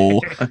dedicating a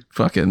whole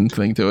fucking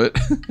thing to it.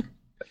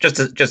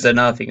 Just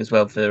another thing as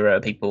well for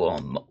people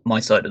on my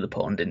side of the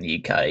pond in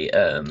the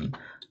UK.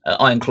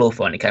 Iron Claw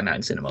finally came out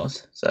in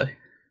cinemas. So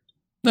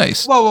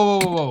nice.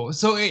 Whoa!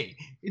 So it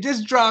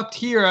just dropped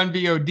here on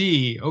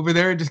VOD. Over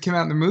there, it just came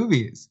out in the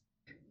movies.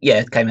 Yeah,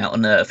 it came out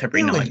on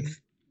February Really? 9th.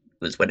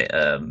 Was when it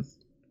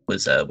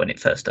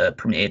first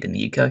premiered in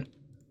the UK.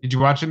 Did you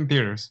watch it in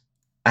theaters?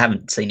 I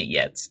haven't seen it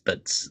yet,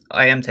 but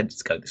I am tempted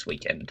to go this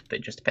weekend. But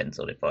it just depends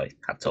on if I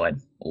have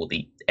time or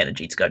the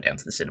energy to go down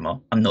to the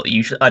cinema.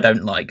 I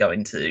don't like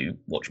going to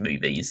watch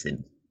movies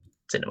in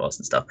cinemas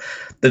and stuff.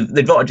 The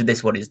advantage of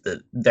this one is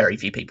that very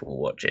few people will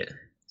watch it,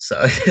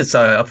 so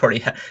it'll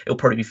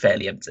probably be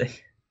fairly empty.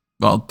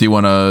 Well, do you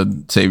want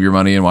to save your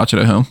money and watch it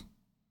at home?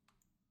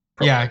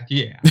 Probably.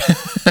 Yeah.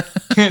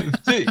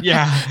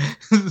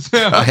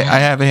 So, I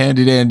have a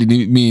handy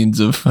dandy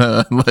means of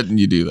letting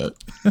you do that.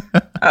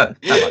 Oh,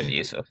 that might be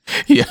useful.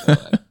 Yeah.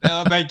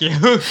 Oh, thank you.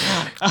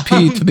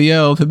 P to the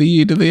L to the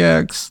E to the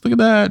X. Look at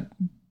that.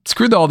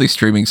 Screw all these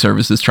streaming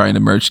services trying to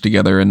merge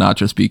together and not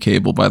just be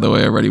cable, by the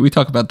way, already. We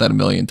talk about that a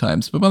million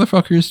times, but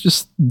motherfuckers,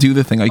 just do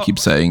the thing I keep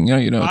saying.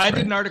 You know, I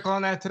did an article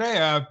on that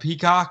today.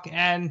 Peacock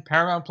and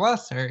Paramount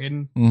Plus are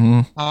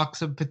in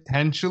talks of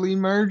potentially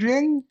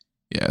merging.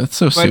 Yeah, it's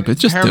so stupid.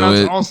 Just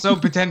Paramount's do it. Also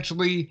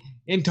potentially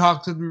in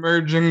talks with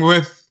merging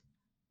with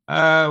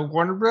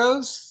Warner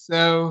Bros.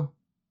 So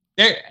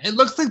it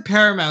looks like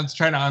Paramount's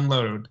trying to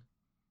unload.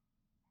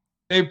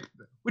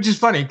 Which is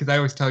funny because I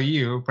always tell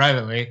you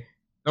privately,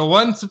 the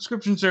one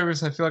subscription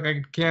service I feel like I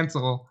could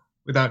cancel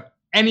without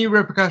any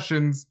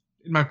repercussions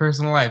in my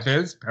personal life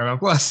is Paramount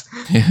Plus.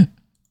 Yeah.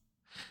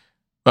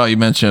 Well, you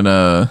mentioned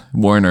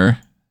Warner.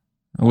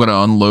 I'm going to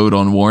unload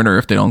on Warner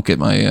if they don't get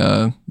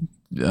my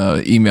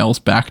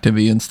emails back to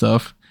me and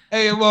stuff.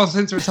 Hey, well,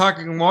 since we're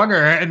talking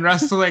Warner and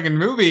wrestling and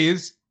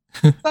movies,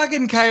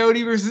 fucking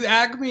Coyote versus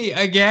Acme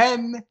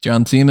again.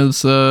 John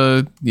Cena's,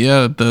 the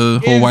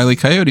whole Wile E.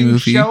 Coyote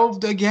movie.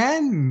 Shelved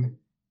again.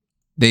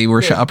 They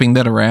were shopping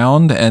that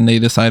around and they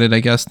decided, I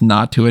guess,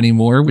 not to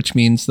anymore, which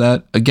means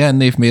that, again,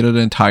 they've made an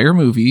entire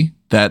movie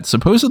that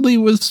supposedly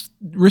was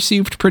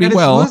received pretty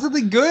well.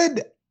 Supposedly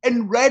good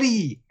and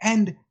ready,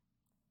 and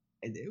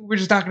we're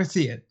just not going to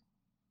see it.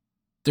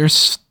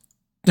 There's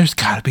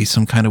got to be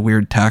some kind of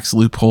weird tax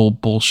loophole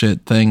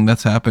bullshit thing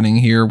that's happening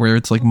here where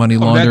it's like money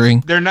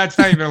laundering. It's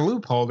not even a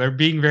loophole. They're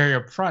being very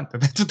upfront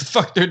that that's what the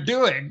fuck they're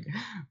doing.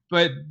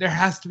 But there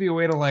has to be a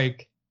way to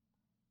like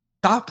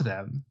stop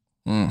them.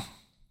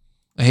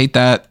 I hate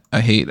that. I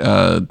hate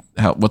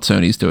what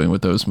Sony's doing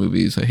with those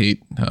movies. I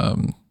hate a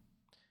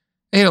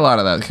lot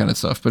of that kind of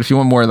stuff. But if you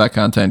want more of that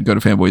content, go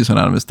to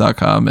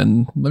fanboysanonymous.com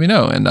and let me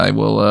know. And I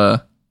will, I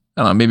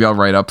don't know, maybe I'll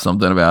write up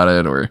something about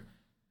it or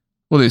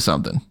we'll do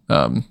something.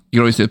 You can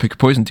always do the pick your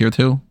poison tier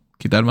too.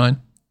 Keep that in mind.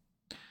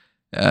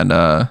 And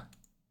I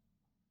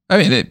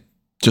mean,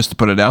 just to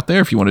put it out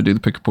there, if you want to do the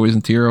pick your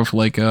poison tier of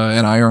like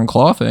an Iron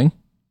Claw thing,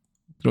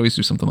 Could always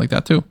do something like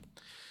that too.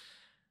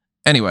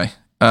 Anyway,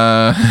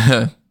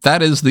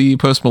 that is the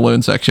Post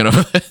Malone section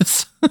of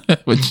this,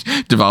 which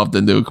devolved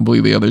into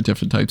completely other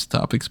different types of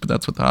topics, but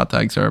that's what the hot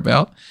tags are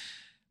about.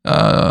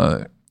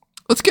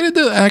 Let's get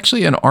into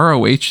actually an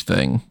ROH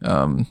thing.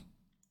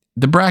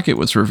 The bracket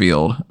was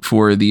revealed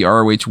for the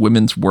ROH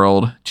Women's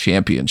World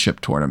Championship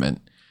Tournament.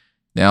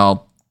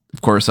 Now,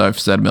 of course, I've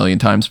said a million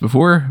times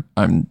before,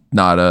 I'm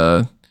not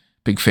a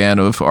big fan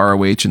of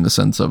ROH in the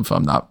sense of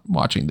I'm not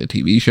watching the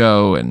TV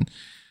show, and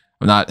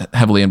I'm not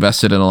heavily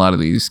invested in a lot of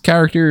these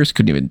characters.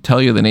 Couldn't even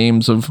tell you the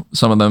names of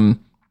some of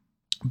them.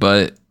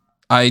 But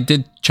I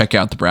did check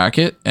out the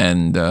bracket,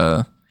 and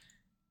I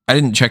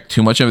didn't check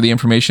too much of the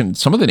information.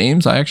 Some of the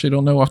names I actually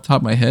don't know off the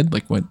top of my head.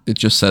 Like when it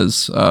just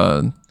says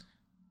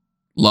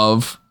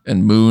Love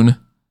and Moon.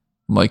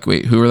 I'm like,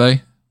 wait, who are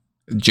they?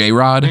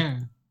 J-Rod? Yeah.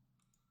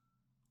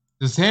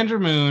 Sandra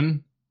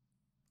Moon.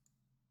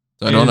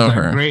 So I don't know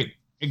her.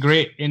 A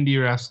great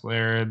indie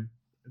wrestler.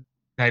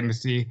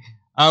 Dynasty.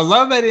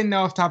 Love, I didn't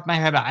know off the top of my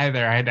head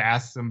either. I had to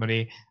ask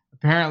somebody.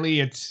 Apparently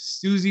it's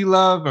Susie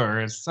Love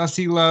or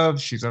Sussy Love.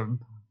 She's a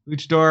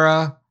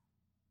luchadora.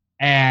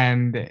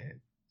 And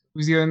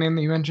who's the other name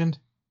that you mentioned?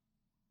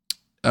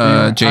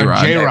 J-Rod.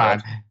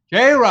 J-Rod.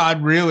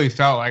 J-Rod really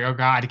felt like, oh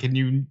God, can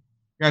you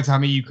guys tell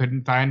me you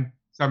couldn't find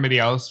somebody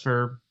else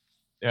for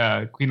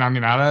Queen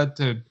Aminata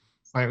to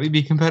slightly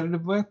be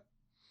competitive with?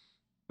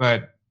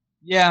 But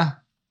yeah,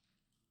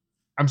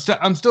 I'm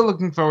still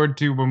looking forward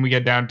to when we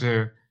get down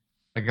to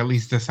like at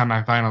least the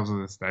semifinals of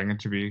this thing.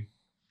 It should be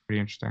pretty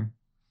interesting.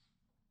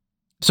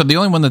 So the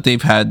only one that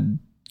they've had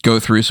go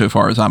through so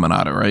far is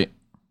Aminata, right?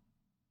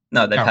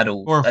 No, they've had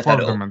all. Four of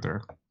them went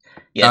through.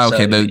 Yeah.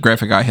 Okay, the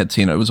graphic I had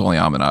seen, it was only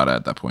Aminata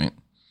at that point.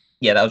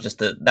 Yeah, that was just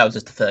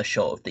the first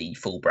shot of the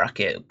full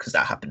bracket, because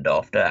that happened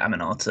after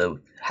Aminata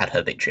had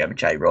her victory over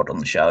J-Rod on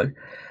the show.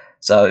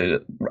 So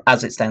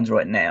as it stands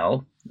right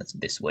now, that's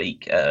this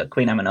week,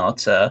 Queen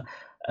Aminata,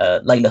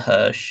 Layla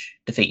Hirsch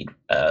defeated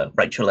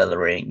Rachel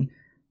Ellering,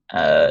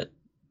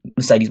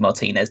 Mercedes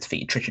Martinez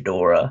defeated Trish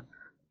Adora,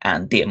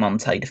 and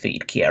Diamante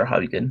defeated Kiera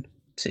Hogan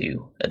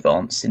to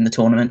advance in the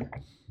tournament.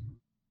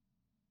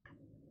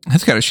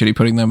 That's kind of shitty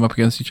putting them up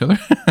against each other.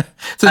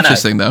 It's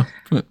interesting though.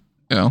 But,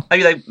 you know.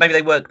 Maybe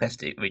they work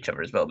best with each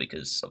other as well,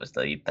 because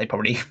obviously they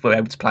probably were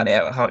able to plan it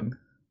out at home.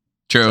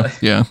 True. So.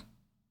 Yeah.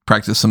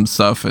 Practice some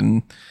stuff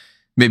and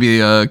maybe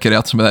get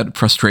out some of that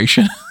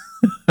frustration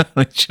on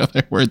each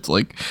other, where it's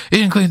like, you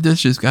didn't clean the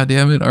dishes, god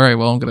damn it. All right,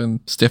 well, I'm gonna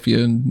stiff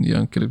you and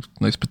get a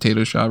nice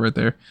potato shot right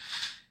there.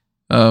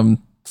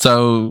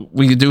 So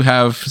we do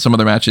have some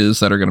other matches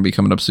that are going to be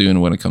coming up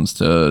soon when it comes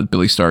to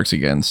Billy Starks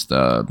against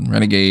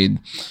Renegade.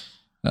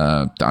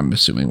 I'm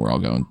assuming we're all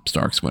going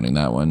Starks winning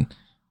that one.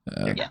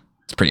 Yeah.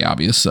 It's pretty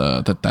obvious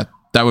that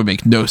would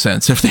make no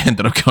sense if they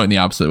ended up going the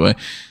opposite way.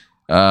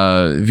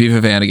 Viva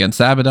Van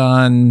against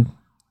Abaddon.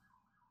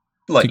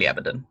 Likely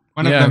Abaddon.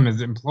 One of them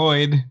is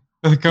employed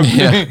for the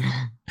company.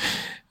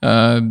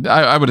 Yeah.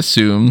 I would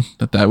assume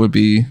that would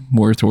be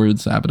more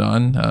towards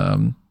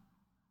Abaddon.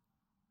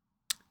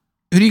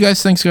 Who do you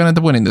guys think is going to end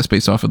up winning this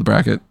based off of the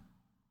bracket?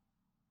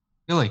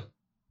 Billy.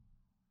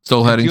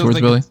 Still heading towards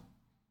like Billy?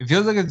 It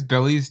feels like it's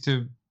Billy's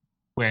to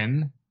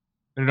win,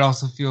 but it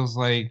also feels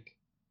like,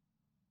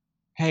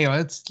 hey,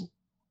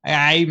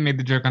 I made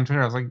the joke on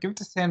Twitter. I was like, give it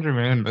to Sandra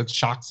Moon. Let's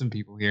shock some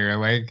people here.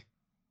 Like,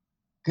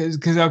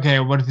 because okay,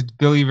 what if it's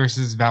Billy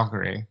versus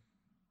Valkyrie?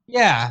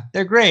 Yeah,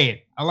 they're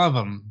great. I love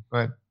them,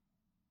 but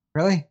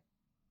really?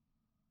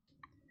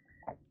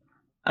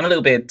 I'm a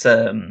little bit.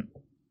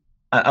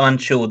 I'm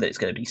unsure that it's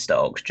going to be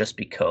Starks, just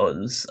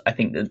because I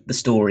think that the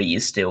story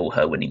is still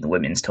her winning the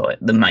women's title,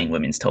 the main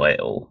women's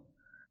title,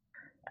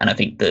 and I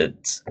think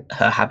that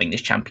her having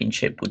this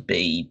championship would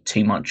be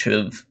too much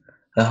of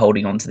her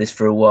holding on to this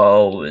for a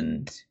while,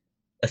 and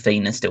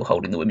Athena still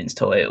holding the women's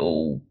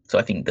title. So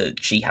I think that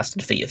she has to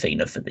defeat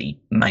Athena for the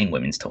main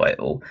women's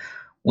title,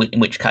 in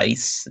which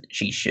case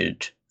she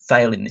should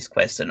fail in this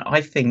quest. And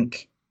I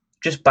think,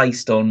 just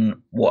based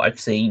on what I've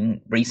seen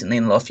recently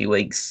in the last few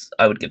weeks,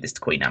 I would give this to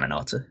Queen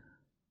Aminata.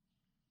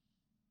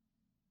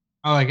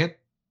 I like it.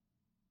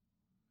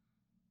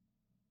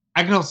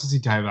 I could also see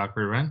Ty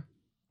Valkyrie win.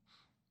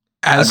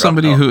 As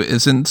somebody who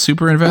isn't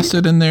super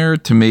invested in there,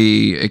 to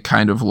me, it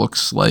kind of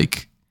looks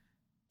like,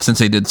 since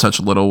they did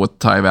such little with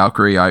Ty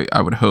Valkyrie, I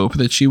would hope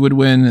that she would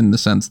win, in the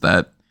sense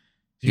that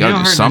you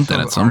gotta do something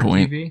at some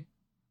point. You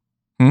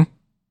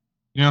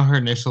know her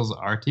initials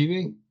are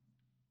TV?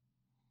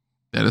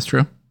 That is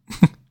true.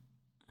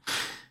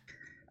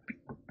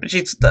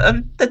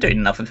 They're doing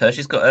enough of her.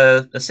 She's got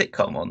a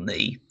sitcom on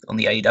the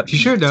AEW. She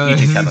sure does.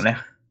 YouTube channel now.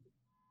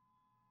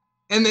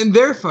 And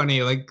they're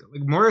funny. Like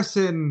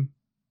Morrison,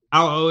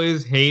 I'll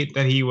always hate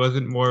that he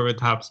wasn't more of a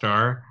top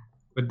star,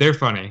 but they're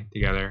funny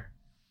together.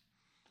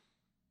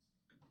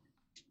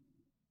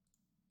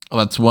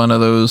 Well, that's one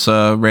of those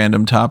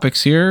random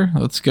topics here.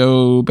 Let's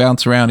go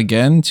bounce around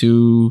again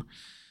to.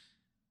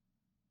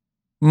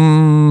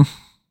 Yeah,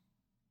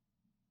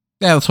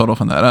 let's hold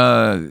off on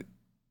that.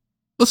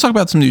 Let's talk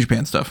about some New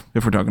Japan stuff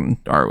if we're talking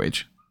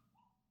ROH.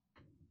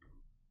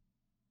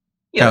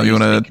 Yeah, Cal, you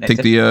want to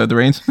take the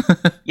reins?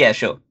 Yeah,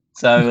 sure.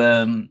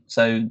 So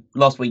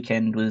last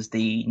weekend was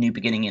the New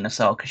Beginning in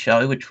Osaka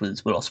show, which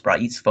was Will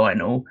Ospreay's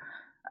final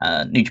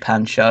New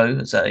Japan show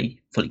as a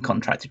fully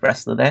contracted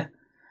wrestler there.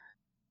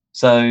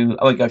 So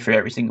I won't go through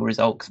every single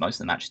result because most of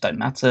the matches don't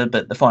matter,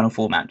 but the final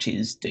 4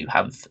 matches do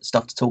have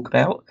stuff to talk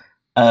about.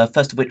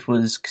 First of which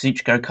was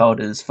Kazuchika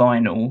Okada's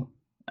final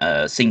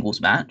singles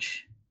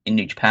match in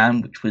New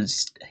Japan, which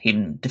was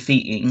him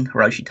defeating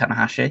Hiroshi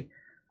Tanahashi.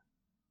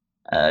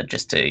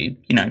 Just to,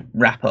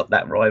 wrap up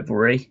that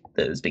rivalry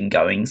that has been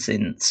going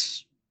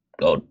since,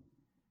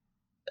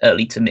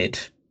 early to mid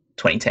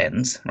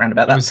 2010s, around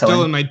about that time. I was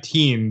still in my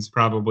teens,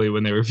 probably,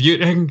 when they were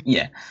feuding.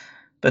 Yeah.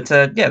 But,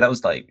 that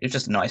was it was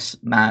just a nice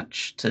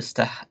match just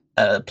to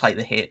play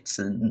the hits,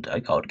 and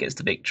Okada gets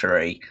the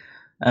victory.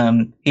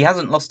 He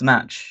hasn't lost a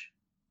match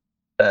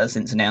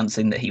since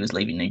announcing that he was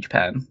leaving New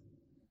Japan,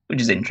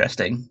 which is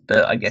interesting,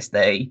 but I guess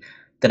they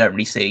don't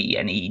really see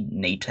any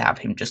need to have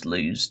him just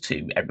lose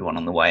to everyone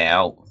on the way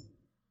out,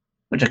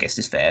 which I guess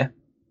is fair.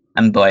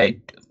 And by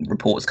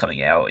reports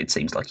coming out, it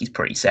seems like he's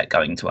pretty set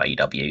going to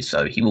AEW,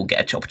 so he will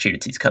get an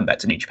opportunity to come back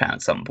to New Japan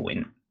at some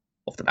point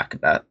off the back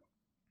of that.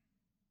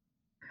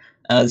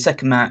 The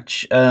second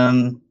match,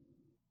 one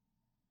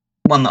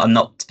that I'm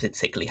not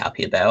particularly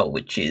happy about,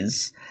 which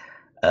is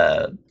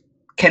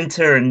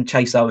Kenta and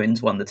Chase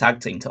Owens won the tag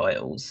team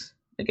titles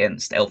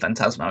against El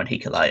Fantasma and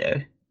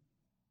Hikuleo.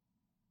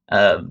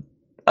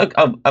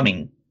 I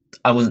mean,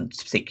 I wasn't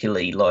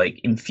particularly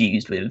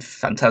infused with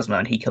Fantasma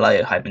and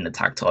Hikuleo having the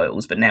tag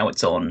titles, but now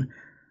it's on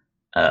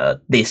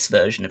this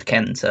version of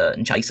Kenta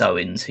and Chase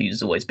Owens,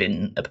 who's always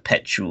been a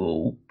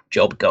perpetual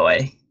job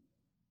guy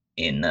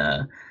in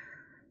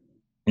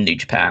New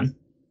Japan.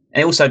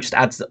 And it also just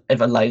adds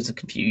ever layers of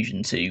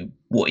confusion to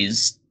what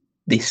is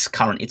this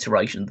current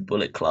iteration of the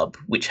Bullet Club,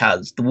 which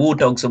has the War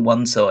Dogs on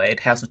one side,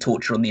 House of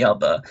Torture on the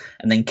other,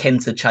 and then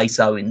Kenta, Chase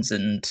Owens,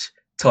 and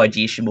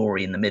Taiji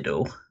Ishimori in the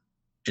middle,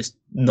 just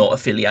not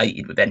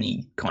affiliated with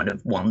any kind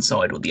of one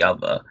side or the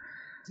other.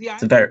 Yeah,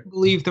 I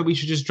believe that we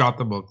should just drop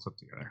the Bullet Club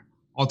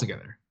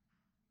altogether.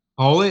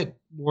 Call it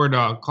War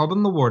Dog. Call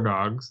them the War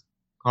Dogs.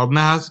 Call them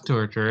the House of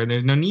Torture, and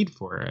there's no need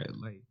for it.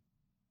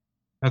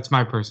 That's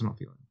my personal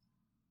feeling.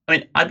 I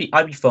mean,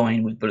 I'd be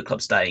fine with Bullet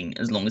Club staying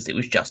as long as it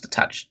was just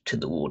attached to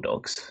the War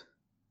Dogs.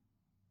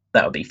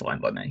 That would be fine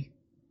by me.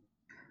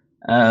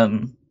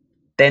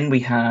 Then we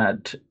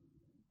had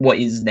what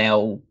is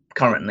now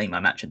currently my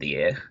match of the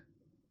year.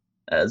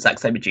 Zack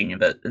Sabre Jr.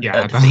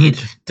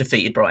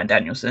 Defeated Bryan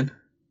Danielson.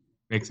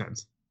 Makes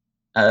sense.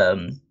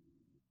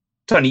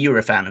 Tony, you were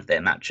a fan of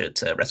their match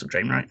at Wrestle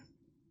Dream, right?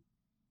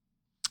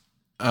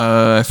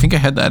 I think I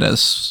had that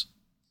as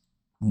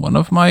one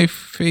of my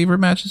favorite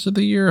matches of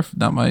the year, if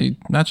not my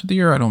match of the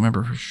year. I don't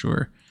remember for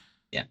sure.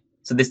 Yeah.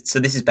 So this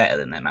is better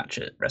than their match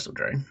at Wrestle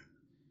Dream.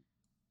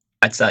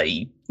 I'd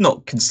say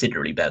not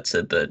considerably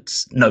better, but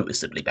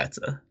noticeably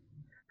better.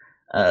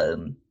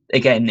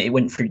 Again, it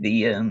went through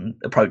the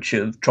approach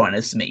of trying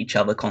to submit each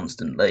other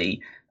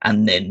constantly,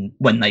 and then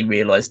when they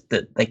realised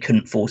that they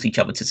couldn't force each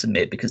other to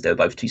submit because they were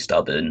both too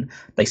stubborn,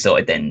 they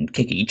started then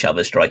kicking each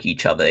other, striking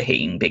each other,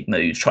 hitting big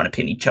moves, trying to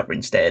pin each other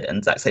instead,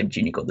 and Zack Sabre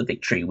Jr. got the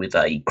victory with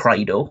a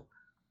cradle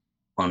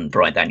on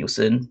Bryan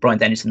Danielson. Bryan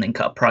Danielson then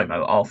cut a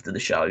promo after the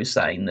show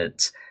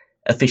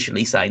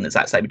officially saying that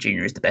Zack Sabre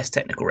Jr. is the best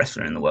technical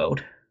wrestler in the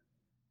world,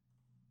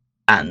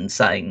 and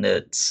saying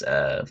that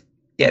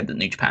that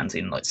New Japan's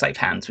in safe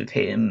hands with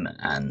him,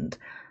 and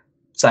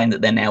saying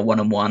that they're now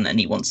 1-on-1, and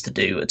he wants to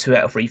do a 2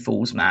 out of 3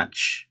 falls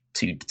match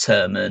to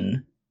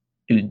determine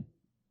to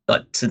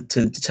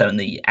determine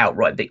the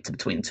outright victor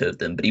between the two of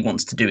them, but he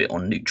wants to do it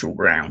on neutral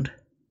ground.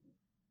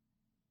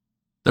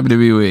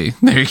 WWE.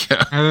 There you go.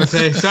 I was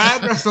going to say,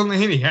 sad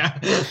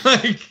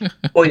WrestleMania.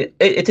 Well,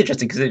 it's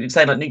interesting because if you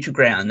say neutral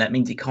ground, that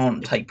means it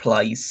can't take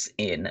place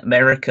in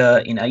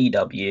America, in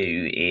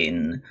AEW,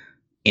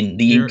 in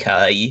the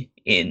UK,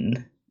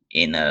 in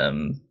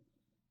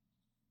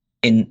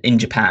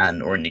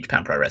Japan, or in New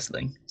Japan Pro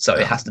Wrestling. So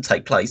it has to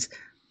take place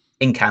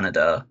in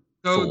Canada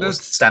for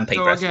Stampede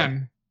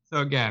Wrestling. So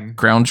again,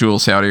 Crown Jewel,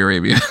 Saudi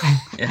Arabia.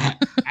 Yeah.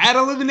 At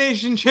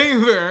Elimination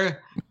Chamber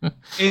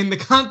in the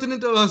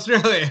continent of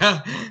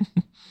Australia.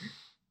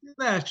 Good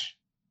match.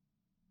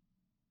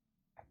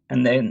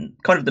 And then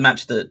kind of the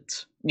match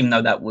that, even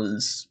though that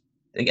was,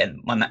 again,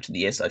 my match of the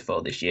year so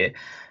far this year,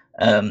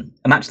 a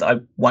match that I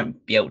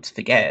won't be able to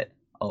forget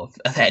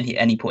at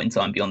any point in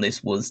time beyond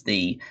this was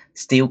the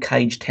Steel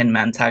Cage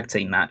 10-man tag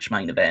team match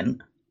main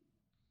event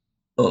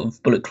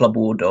of Bullet Club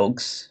War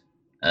Dogs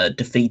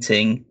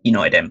defeating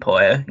United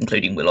Empire,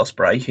 including Will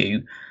Ospreay,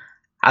 who,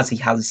 as he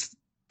has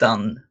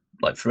done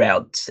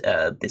throughout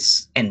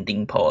this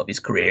ending part of his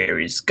career,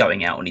 is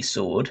going out on his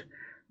sword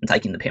and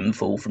taking the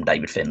pinfall from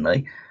David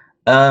Finlay.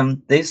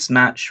 This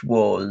match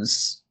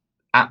was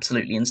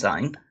absolutely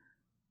insane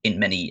in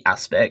many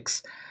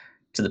aspects,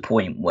 to the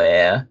point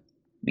where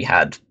we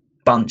had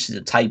bunches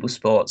of table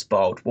spots,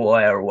 barbed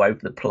wire all over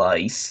the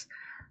place,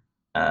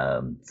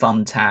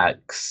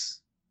 thumbtacks.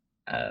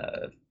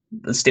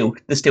 The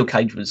steel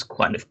cage was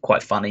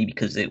quite funny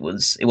because it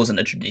wasn't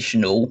a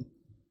traditional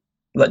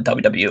like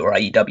WWE or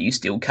AEW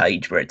steel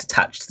cage where it's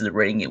attached to the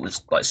ring. It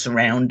was like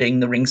surrounding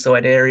the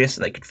ringside area,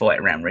 so they could fight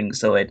around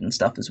ringside and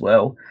stuff as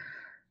well.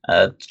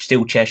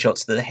 Steel chair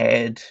shots to the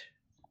head,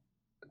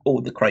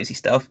 all the crazy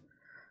stuff.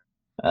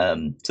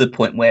 To the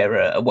point where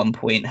at one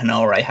point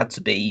Hanare had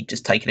to be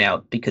just taken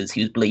out because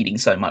he was bleeding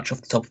so much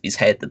off the top of his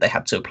head that they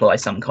had to apply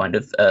some kind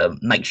of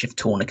makeshift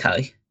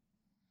tourniquet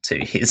to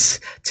his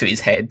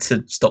head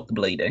to stop the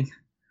bleeding.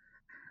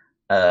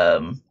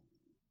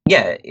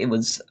 Yeah, it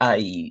was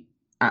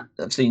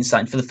absolutely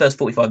insane. For the first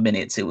 45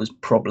 minutes, it was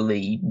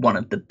probably one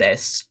of the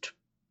best,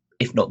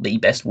 if not the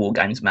best, War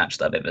Games match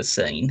that I've ever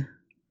seen,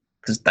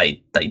 because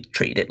they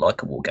treated it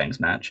like a War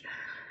Games match.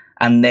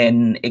 And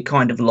then it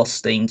kind of lost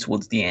steam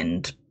towards the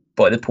end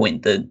by the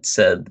point that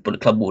the Bullet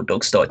Club War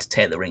Dogs started to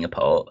tear the ring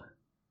apart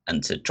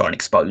and to try and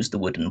expose the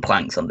wooden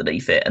planks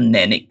underneath it. And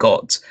then it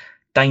got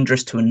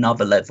dangerous to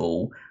another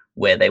level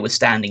where they were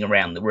standing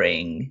around the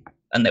ring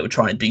and they were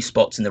trying to do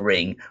spots in the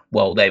ring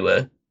while they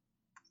were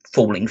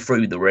falling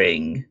through the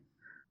ring.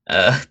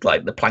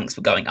 Like the planks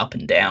were going up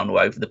and down all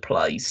over the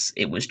place.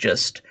 It was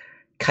just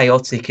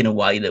chaotic in a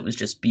way that was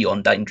just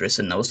beyond dangerous,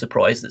 and I was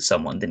surprised that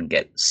someone didn't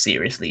get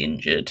seriously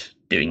injured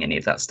doing any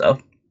of that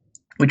stuff,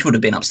 which would have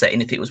been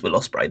upsetting if it was Will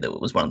Ospreay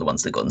that was one of the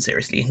ones that got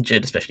seriously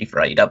injured, especially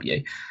for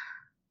AEW.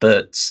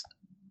 But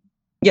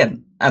yeah,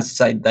 as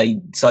I say, they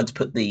decided to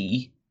put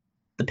the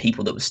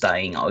people that were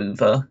staying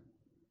over,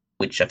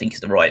 which I think is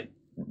the right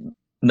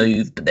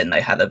move, but then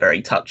they had a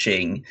very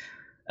touching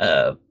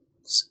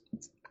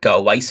go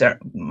away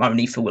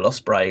ceremony for Will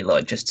Ospreay,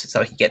 like just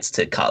so he gets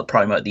to cut a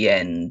promo at the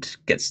end,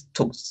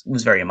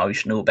 was very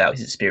emotional about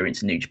his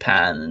experience in New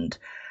Japan and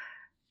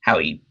how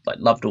he like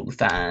loved all the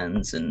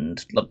fans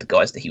and loved the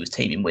guys that he was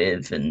teaming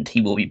with, and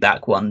he will be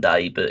back one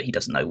day, but he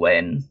doesn't know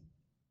when.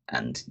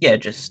 And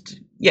it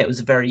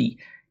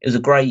was a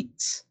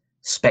great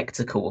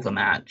spectacle of a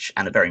match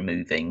and a very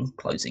moving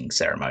closing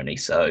ceremony.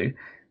 So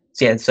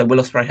Will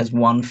Ospreay has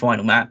one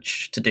final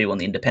match to do on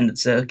the independent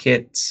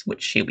circuit,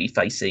 which he'll be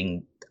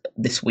facing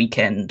this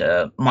weekend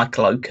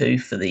Michael Oku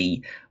for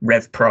the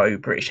Rev Pro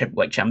British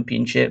Heavyweight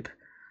Championship.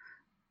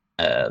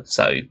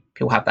 So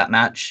he'll have that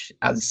match,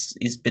 as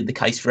has been the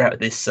case throughout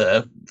this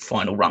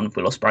final run of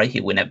Will Ospreay.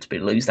 He will inevitably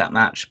lose that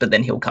match, but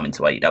then he'll come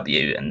into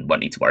AEW and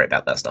won't need to worry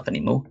about that stuff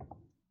anymore.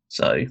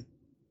 So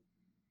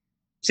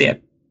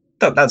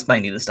that's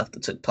mainly the stuff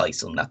that took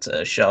place on that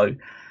show.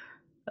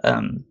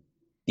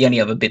 The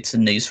only other bits of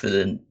news for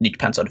the New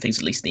Japan side of things,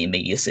 at least the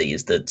immediacy,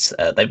 is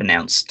that they've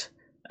announced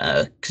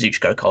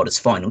Kazuchika Okada's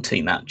final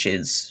 2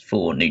 matches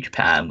for New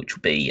Japan, which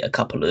will be a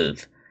couple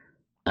of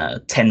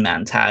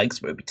 10-man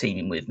tags where he'll be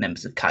teaming with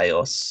members of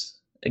Chaos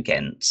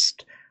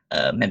against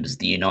members of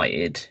the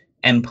United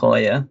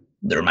Empire,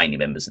 the remaining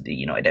members of the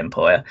United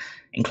Empire,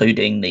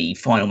 including the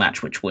final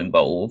match, which will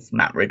involve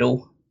Matt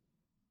Riddle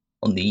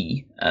on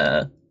the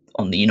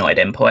United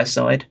Empire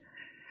side.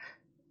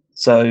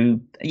 So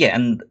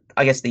and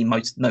I guess the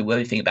most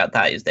noteworthy thing about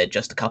that is they're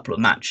just a couple of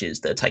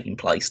matches that are taking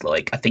place.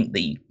 Like, I think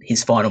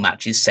his final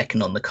match is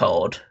second on the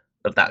card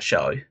of that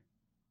show.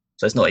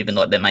 So it's not even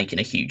like they're making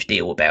a huge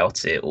deal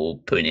about it or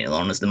putting it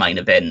on as the main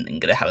event and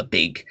going to have a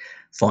big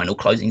final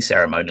closing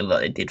ceremony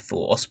like they did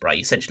for Ospreay.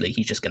 Essentially,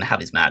 he's just going to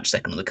have his match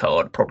second on the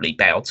card, probably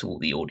bow to all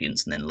the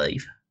audience and then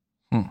leave.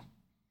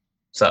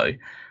 So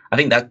I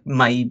think that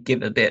may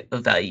give a bit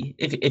of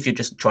if you're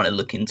just trying to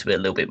look into it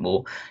a little bit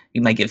more,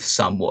 you may give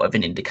somewhat of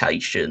an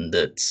indication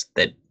that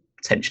they're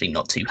potentially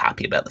not too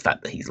happy about the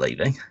fact that he's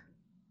leaving.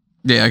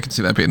 Yeah, I can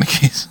see that being the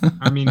case.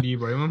 I mean, do you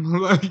blame him?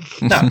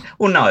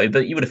 No,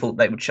 but you would have thought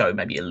they would show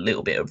maybe a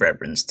little bit of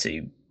reverence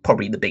to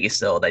probably the biggest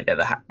star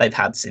they've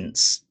had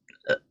since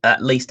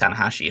at least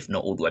Tanahashi, if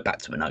not all the way back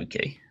to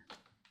Inoki.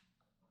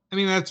 I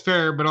mean, that's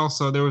fair, but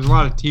also there was a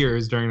lot of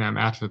tears during that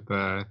match with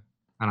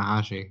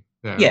Tanahashi.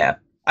 So. Yeah,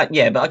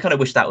 but I kind of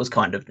wish that was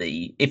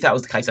if that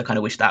was the case, I kind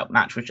of wish that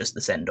match was just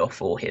the send-off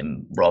for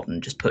him rather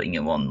than just putting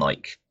him on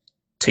like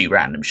 2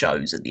 random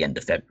shows at the end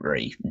of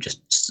February,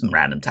 just some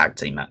random tag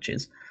team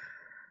matches.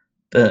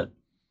 But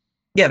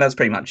that's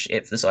pretty much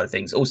it for the side of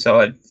things. Also,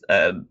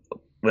 I've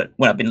when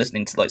I've been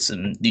listening to like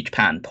some New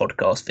Japan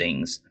podcast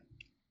things,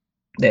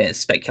 they're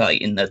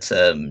speculating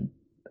that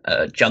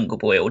Jungle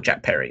Boy or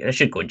Jack Perry, I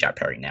should call him Jack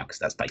Perry now because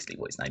that's basically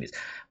what his name is,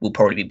 will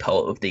probably be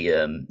part of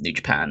the New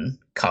Japan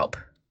Cup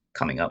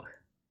coming up.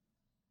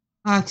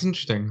 That's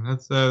interesting.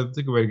 That's a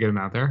good way to get him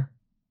out there.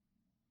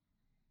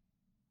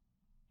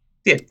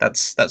 Yeah,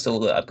 that's all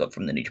that I've got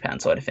from the New Japan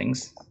side of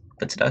things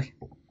for today.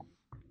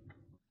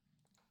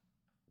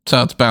 So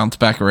let's bounce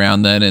back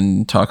around then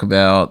and talk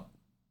about,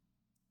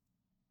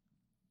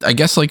 I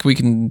guess like we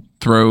can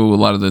throw a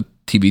lot of the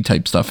TV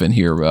type stuff in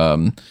here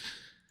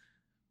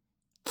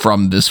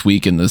from this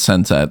week, in the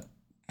sense that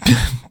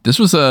this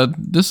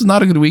is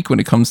not a good week when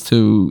it comes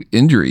to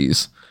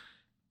injuries.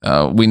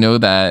 We know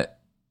that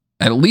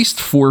at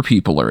least 4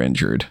 people are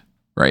injured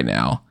right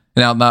now.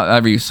 Now, not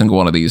every single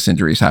one of these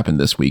injuries happened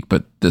this week,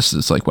 but this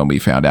is like when we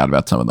found out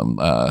about some of them.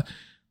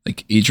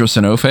 Like Idris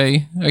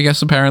Inoue, I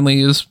guess,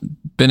 apparently has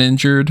been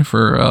injured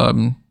for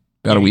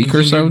about a week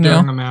or so now.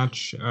 During a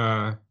match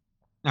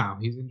No,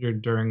 he's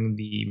injured during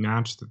the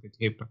match that they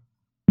taped on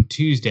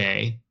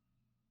Tuesday.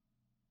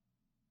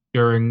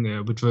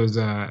 During which was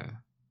well,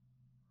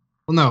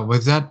 no,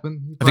 was that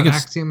when he I think fought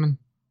it's Axiom?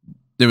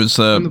 it was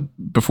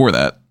before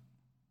that.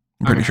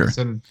 I'm pretty sure.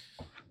 So,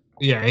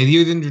 yeah, he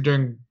was injured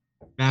during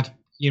match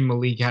he and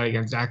Malik had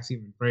against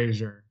Axiom and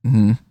Frazier.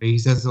 Mm-hmm. He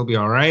says he'll be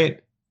all right.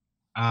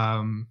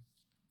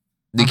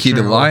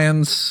 Nikita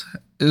Lyons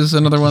is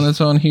another one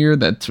that's on here.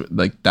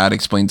 That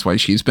explains why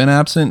she's been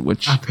absent.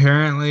 Which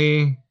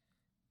apparently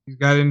he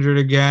got injured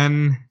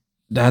again.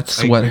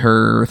 That's what,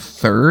 her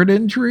third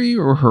injury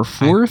or her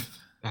fourth?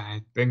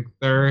 I think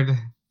third.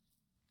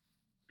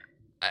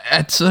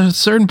 At a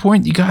certain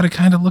point, you got to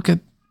kind of look at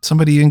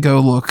somebody and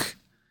go, look,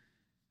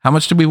 how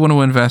much do we want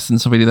to invest in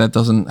somebody that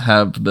doesn't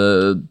have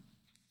the,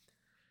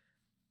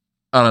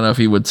 I don't know if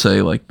you would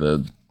say like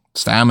the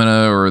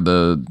stamina or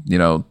the,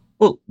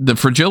 the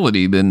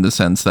fragility in the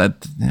sense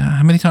that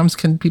how many times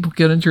can people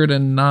get injured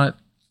and not?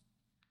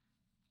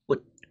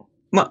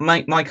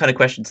 My kind of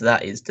question to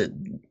that is that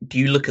do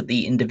you look at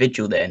the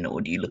individual then,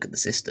 or do you look at the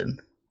system?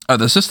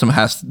 The system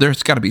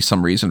there's got to be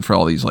some reason for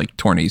all these like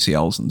torn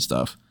ACLs and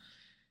stuff.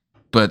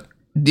 But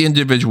the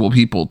individual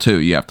people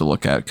too, you have to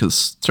look at,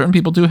 because certain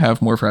people do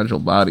have more fragile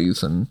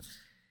bodies. And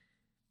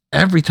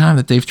every time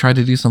that they've tried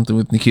to do something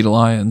with Nikita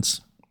Lyons,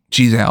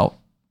 she's out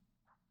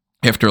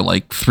after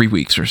like 3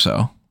 weeks or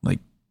so. Like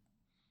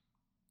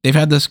they've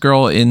had this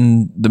girl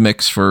in the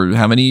mix for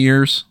how many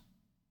years?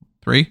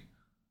 3?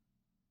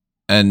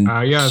 And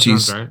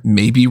she's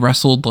maybe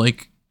wrestled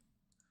like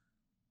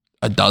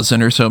a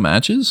dozen or so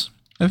matches,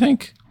 I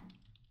think.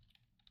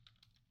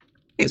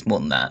 It's more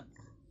than that.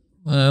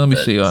 Let me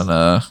see on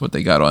what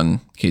they got on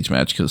Cage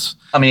Match, because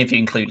I mean, if you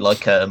include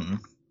like house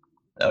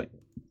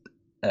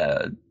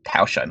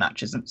show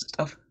matches and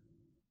stuff.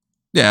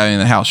 Yeah, I mean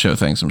the house show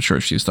things, I'm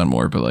sure she's done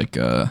more, but like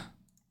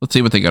let's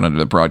see what they got under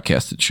the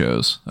broadcasted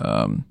shows.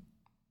 If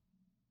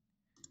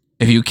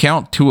you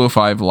count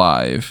 205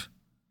 Live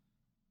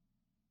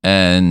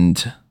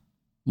and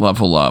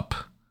Level Up,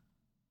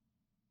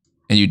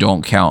 and you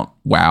don't count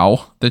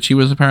WoW that she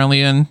was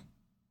apparently in,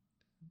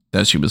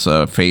 that she was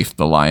Faith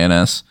the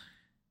Lioness,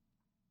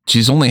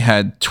 she's only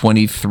had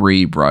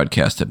 23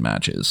 broadcasted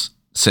matches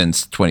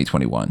since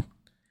 2021.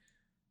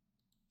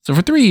 So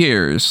for 3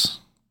 years,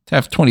 to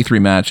have 23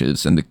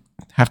 matches and to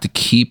have to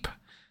keep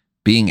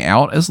being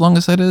out as long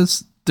as that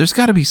is, there's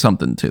got to be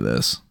something to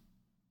this.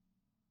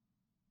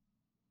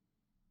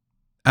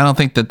 I don't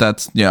think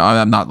that's,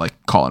 I'm not like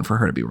calling for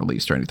her to be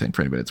released or anything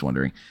for anybody that's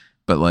wondering,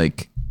 but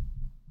like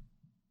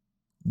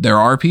there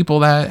are people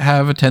that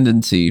have a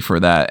tendency for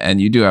that, and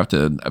you do have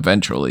to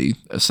eventually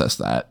assess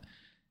that.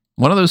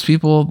 One of those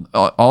people,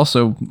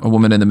 also a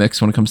woman in the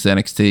mix when it comes to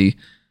NXT,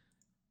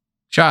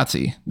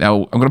 Shotzi.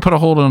 Now, I'm going to put a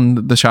hold on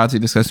the Shotzi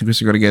discussion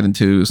because we're going to get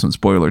into some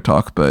spoiler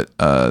talk, but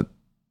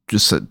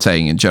just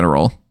saying in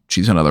general,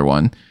 she's another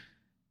one.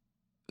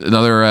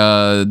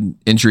 Another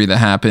injury that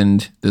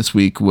happened this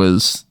week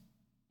was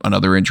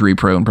another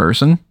injury-prone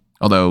person,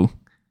 although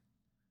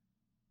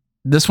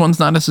this one's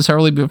not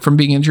necessarily from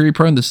being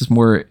injury-prone. This is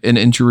more an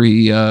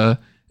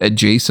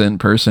injury-adjacent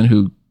person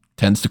who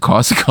tends to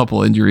cause a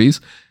couple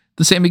injuries.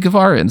 The Sammy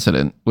Guevara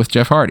incident with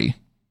Jeff Hardy.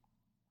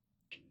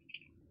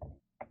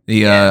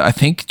 I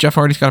think Jeff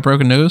Hardy's got a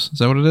broken nose. Is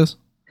that what it is?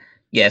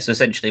 Yeah, so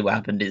essentially what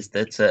happened is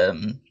that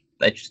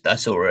I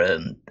saw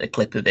a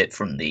clip of it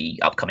from the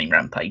upcoming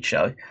Rampage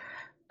show,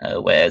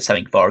 where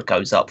Sammy Guevara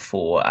goes up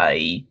for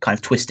a kind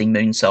of twisting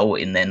moonsault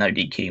in their no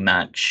DQ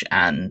match,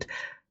 and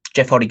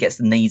Jeff Hardy gets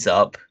the knees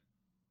up.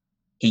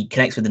 He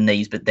connects with the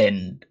knees, but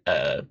then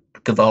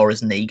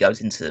Guevara's knee goes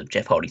into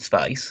Jeff Hardy's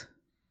face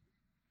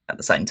at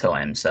the same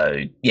time. So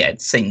yeah,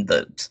 it seemed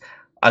that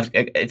if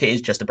it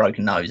is just a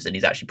broken nose, then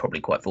he's actually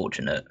probably quite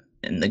fortunate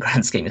in the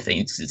grand scheme of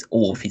things, because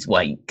all of his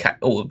weight,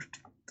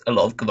 a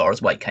lot of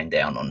Guevara's weight came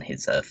down on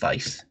his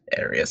face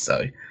area.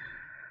 So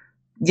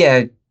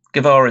yeah,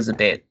 Guevara's a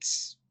bit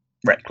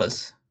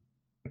reckless,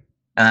 and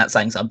that's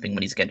saying something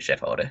when he's against Jeff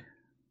Hardy.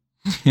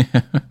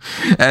 Yeah.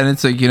 And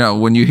it's like,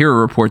 when you hear a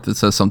report that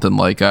says something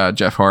like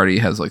Jeff Hardy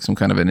has like some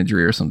kind of an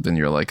injury or something,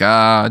 you're like,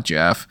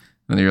 Jeff.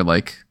 And you're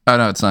like, oh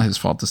no, it's not his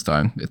fault this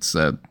time. It's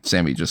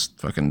Sammy just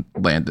fucking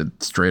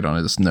landed straight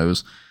on his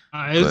nose.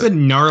 It was a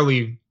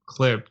gnarly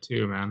clip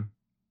too, man.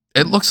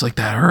 It looks like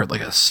that hurt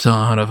like a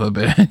son of a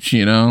bitch,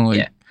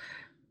 Yeah.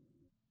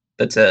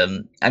 But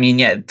I mean,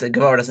 yeah,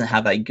 Guevara doesn't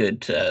have a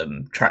good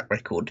track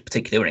record,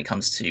 particularly when it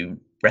comes to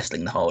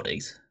wrestling the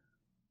Hardys.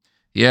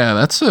 Yeah,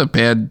 that's a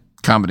bad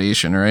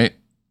combination, right?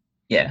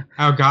 Yeah.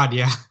 Oh God,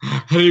 yeah.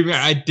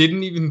 I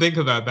didn't even think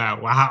about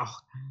that. Wow.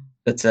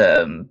 But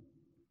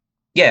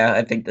yeah,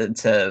 I think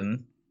that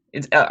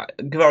it's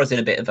Guevara's in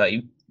a bit of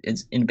a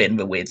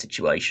weird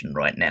situation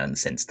right now, in the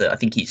sense that I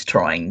think he's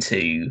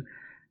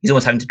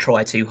almost having to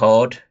try too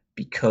hard,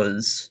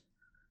 because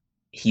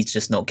he's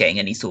just not getting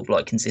any sort of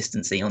like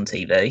consistency on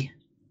TV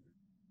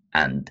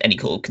and any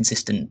kind of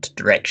consistent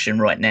direction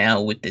right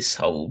now with this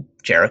whole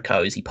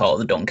Jericho. Is he part of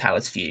the Don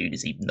Callis feud?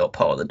 Is he not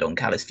part of the Don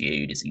Callis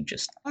feud? Is he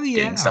just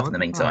doing stuff in the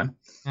meantime?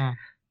 Yeah.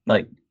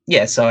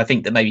 Yeah, so I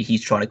think that maybe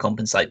he's trying to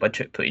compensate by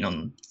putting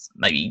on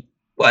maybe.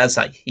 Well, as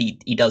I say,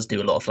 he does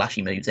do a lot of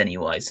flashy moves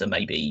anyway, so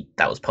maybe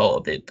that was part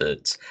of it.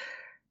 But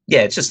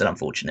yeah, it's just an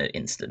unfortunate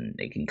incident.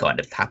 It can kind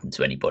of happen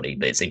to anybody,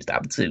 but it seems to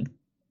happen to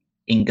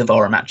in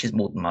Guevara matches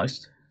more than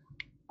most.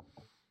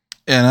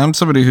 And I'm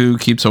somebody who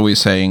keeps always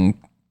saying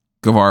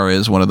Guevara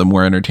is one of the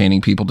more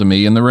entertaining people to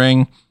me in the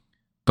ring.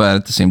 But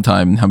at the same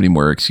time, how many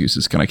more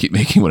excuses can I keep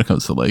making when it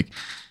comes to, like,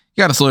 you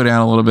got to slow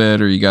down a little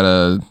bit, or you got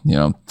to, you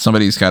know,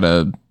 somebody's got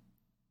to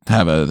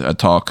have a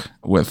talk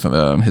with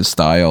his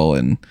style,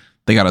 and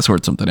they got to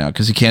sort something out,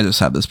 because you can't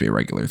just have this be a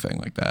regular thing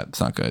like that. It's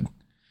not good.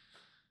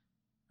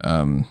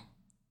 To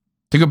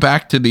go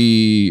back to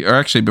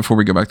before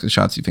we go back to the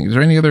Shotzi thing, is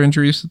there any other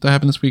injuries that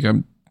happened this week?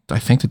 I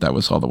think that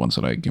was all the ones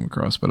that I came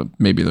across, but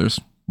maybe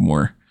there's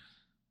more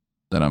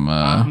that I'm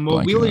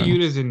well, Wheeler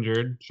Yuta's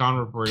injured. Sean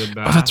reported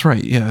that. Oh, that's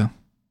right. Yeah.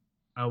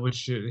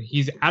 Which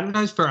he's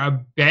advertised for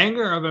a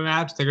banger of a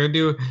match. They're going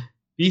to do,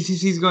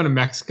 BCC's going to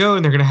Mexico,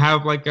 and they're going to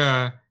have like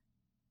a,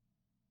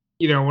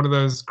 one of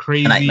those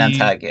crazy an 8-man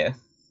tag, yeah.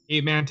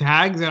 8-man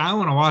tags, and I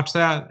want to watch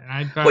that. And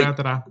I found out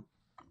that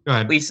go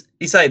ahead. We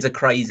say it's a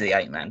crazy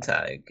 8-man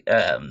tag.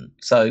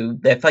 So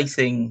they're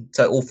facing,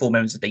 all 4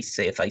 members of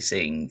BCC are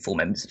facing 4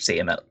 members of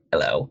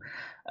CMLL.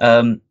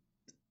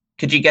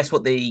 Could you guess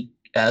what the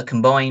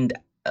combined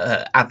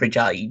average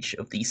age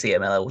of the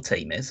CMLL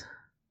team is?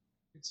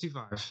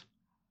 65.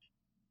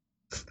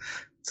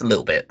 It's a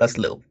little bit. That's a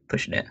little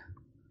pushing it.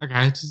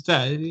 Okay, just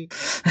it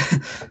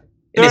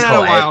is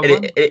high.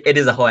 It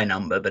is a high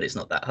number, but it's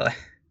not that high.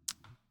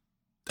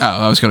 Oh,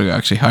 I was going to go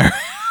actually higher.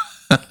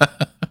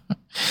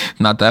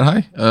 Not that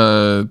high.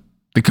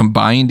 The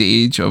combined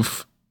age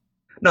of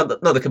not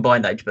the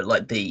combined age, but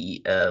like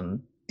the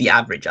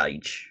average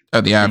age.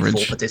 Oh, the average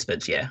 4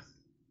 participants. Yeah.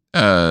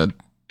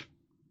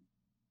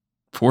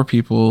 4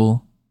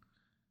 people.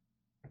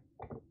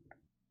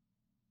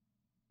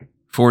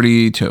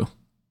 42.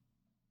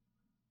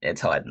 It's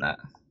higher than that.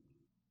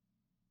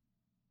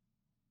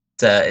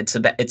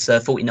 It's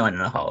 49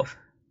 and a half.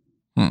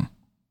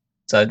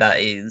 So that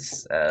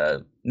is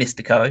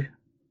Mystico,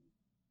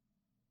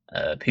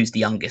 who's the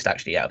youngest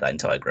actually out of that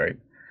entire group.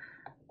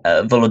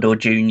 Volador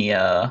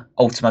Jr.,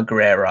 Ultimo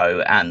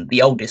Guerrero, and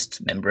the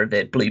oldest member of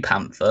it, Blue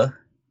Panther,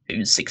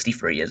 who's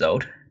 63 years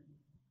old.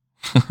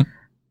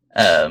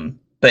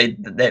 But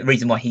the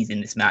reason why he's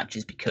in this match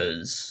is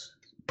because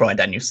Bryan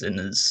Danielson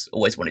has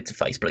always wanted to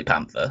face Blue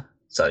Panther.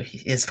 So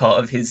as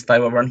part of his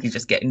farewell run, he's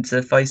just getting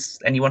to face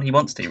anyone he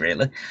wants to,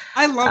 really.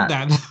 I love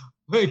that.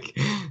 Like,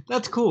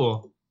 that's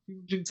cool.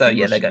 So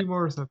yeah, they go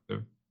more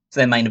receptive. So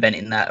their main event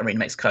in that Arena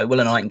Mexico. Will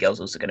and Nightingale's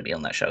also going to be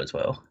on that show as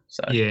well.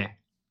 So yeah.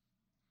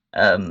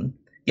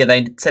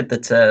 They said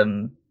that there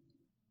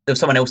was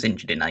someone else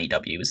injured in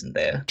AEW, isn't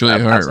there?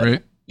 Julia Hart,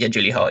 right? Yeah,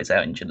 Julia Hart is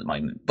out injured at the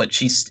moment, but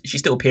she's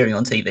still appearing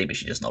on TV, but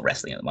she's just not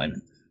wrestling at the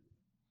moment.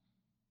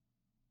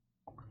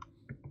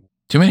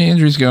 Too many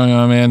injuries going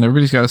on, man.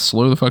 Everybody's got to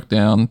slow the fuck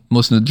down.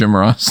 Listen to Jim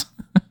Ross.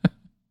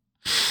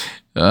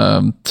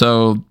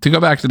 So to go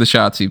back to the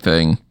Shotzi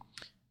thing,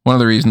 one of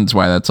the reasons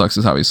why that sucks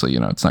is obviously,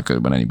 it's not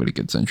good when anybody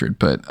gets injured,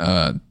 but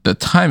the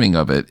timing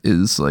of it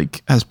is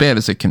like as bad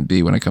as it can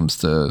be when it comes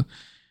to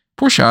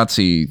poor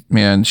Shotzi,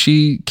 man.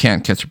 She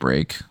can't catch a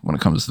break when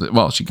it comes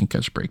to she can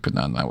catch a break, but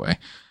not in that way.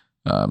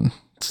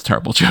 It's a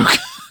terrible joke.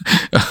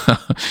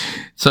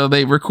 So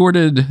they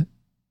recorded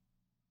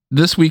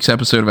this week's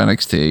episode of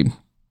NXT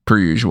per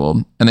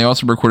usual, and they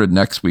also recorded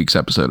next week's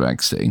episode of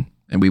NXT,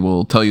 and we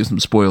will tell you some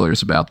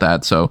spoilers about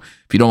that. So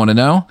if you don't want to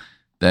know,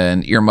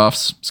 then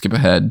earmuffs, skip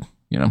ahead,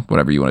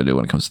 whatever you want to do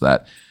when it comes to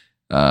that.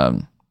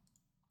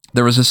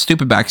 There was a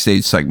stupid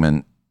backstage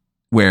segment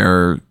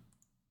where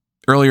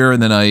earlier in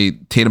the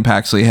night, Tatum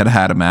Paxley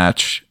had a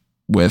match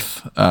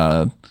with,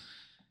 was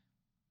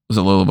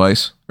it Lola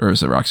Vice or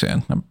is it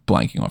Roxanne? I'm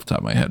blanking off the top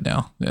of my head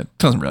now. It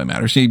doesn't really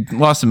matter. She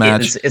lost the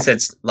match.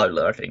 It's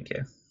Lola, I think,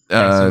 yeah.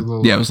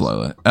 It was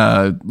Lola.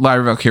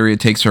 Lyra Valkyria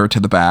takes her to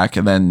the back,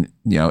 and then,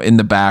 in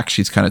the back,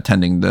 she's kind of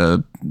tending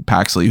to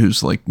Paxley,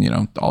 who's like,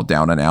 all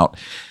down and out.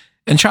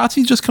 And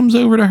Shotzi just comes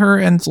over to her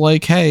and's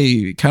like,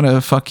 hey, kind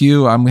of fuck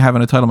you. I'm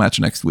having a title match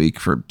next week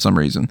for some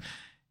reason.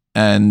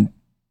 And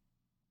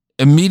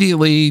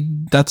immediately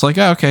that's like,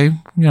 oh, okay,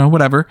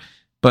 whatever.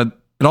 But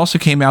it also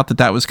came out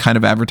that was kind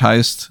of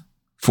advertised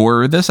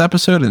for this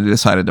episode, and they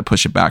decided to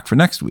push it back for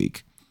next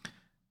week.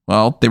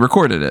 Well, they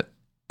recorded it.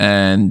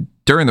 And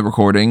during the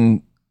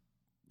recording,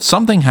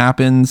 something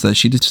happens that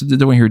she's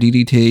doing her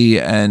DDT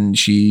and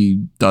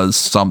she does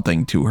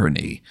something to her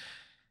knee.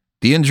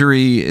 The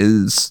injury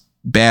is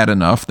bad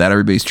enough that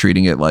everybody's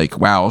treating it like,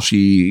 wow,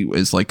 she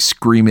is like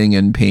screaming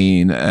in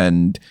pain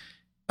and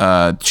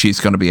she's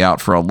going to be out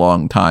for a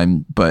long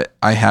time. But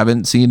I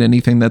haven't seen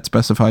anything that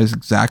specifies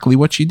exactly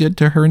what she did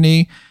to her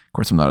knee. Of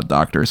course, I'm not a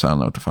doctor, so I don't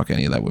know what the fuck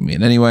any of that would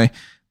mean anyway.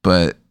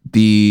 But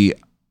the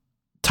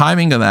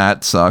timing of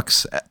that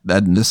sucks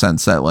in the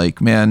sense that,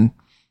 like, man,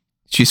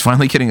 she's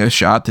finally getting a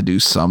shot to do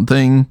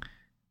something.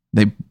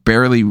 They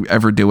barely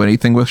ever do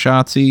anything with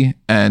Shotzi,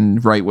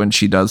 and right when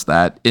she does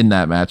that in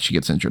that match, she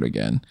gets injured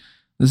again.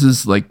 This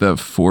is like the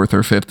 4th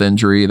or 5th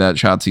injury that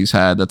Shotzi's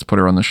had that's put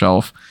her on the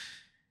shelf.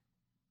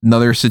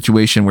 Another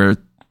situation where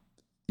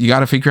you got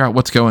to figure out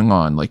what's going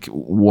on. Like,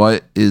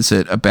 what is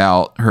it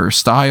about her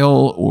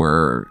style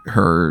or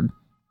her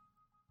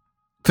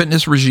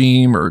fitness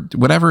regime or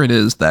whatever it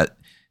is that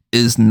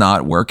is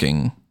not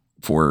working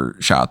for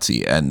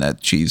Shotzi and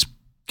that she's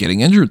getting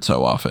injured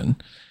so often?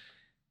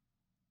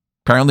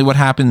 Apparently what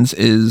happens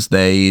is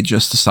they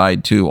just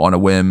decide to, on a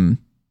whim,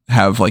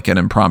 have like an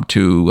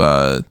impromptu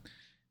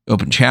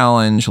open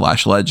challenge.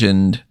 Lash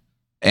Legend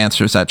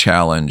answers that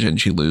challenge and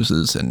she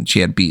loses, and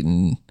she had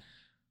beaten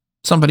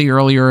somebody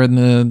earlier in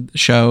the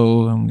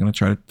show. I'm going to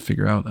try to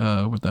figure out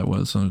what that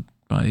was on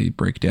my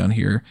breakdown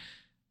here.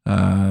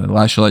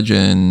 Lash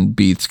Legend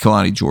beats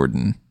Kalani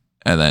Jordan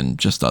and then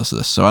just does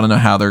this. So I don't know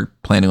how they're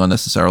planning on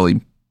necessarily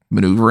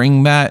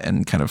maneuvering that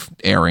and kind of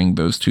airing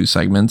those two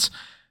segments,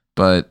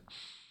 but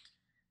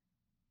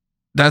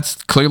that's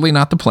clearly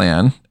not the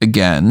plan,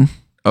 again,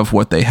 of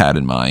what they had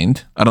in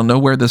mind. I don't know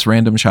where this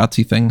random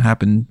Shotzi thing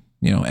happened,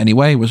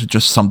 anyway. Was it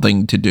just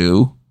something to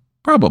do?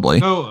 Probably.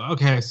 Oh,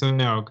 okay. So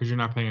no, because you're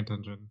not paying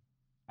attention.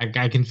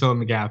 I can fill in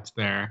the gaps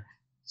there.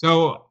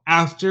 So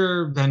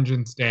after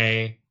Vengeance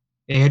Day,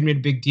 they had made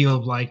a big deal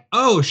of like,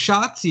 oh,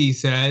 Shotzi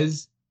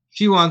says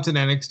she wants an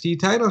NXT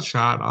title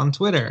shot on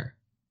Twitter.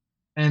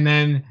 And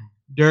then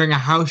during a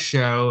house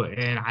show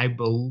in, I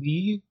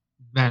believe,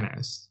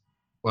 Venice,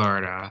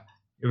 Florida,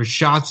 it was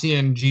Shotzi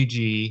and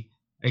Gigi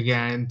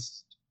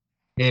against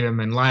Tatum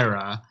and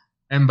Lyra.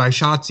 And by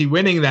Shotzi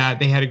winning that,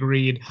 they had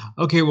agreed,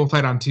 okay, we'll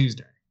fight on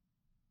Tuesday.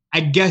 I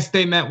guess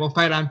they meant we'll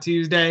fight on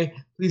Tuesday.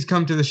 Please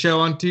come to the show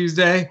on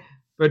Tuesday.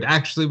 But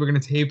actually, we're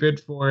going to tape it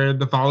for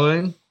the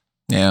following.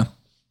 Yeah.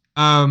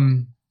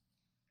 And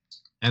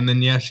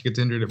then, yeah, she gets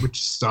injured,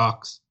 which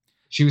sucks.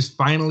 She was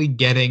finally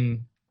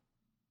getting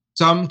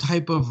some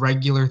type of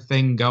regular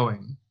thing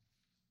going,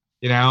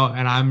 and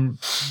I'm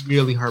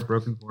really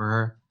heartbroken for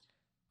her.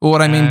 Well,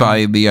 what I mean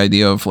by the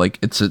idea of like,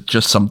 it's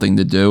just something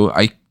to do,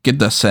 I get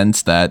the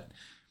sense that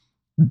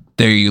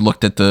they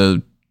looked at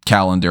the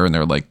calendar and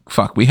they're like,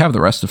 fuck, we have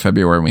the rest of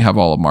February and we have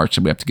all of March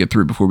that we have to get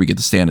through before we get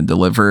to Stand and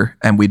Deliver,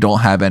 and we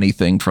don't have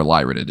anything for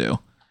Lyra to do.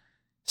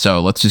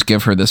 So let's just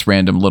give her this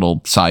random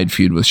little side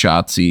feud with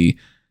Shotzi.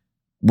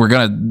 We're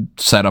going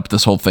to set up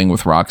this whole thing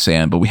with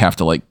Roxanne, but we have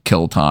to like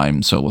kill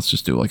time. So let's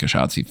just do like a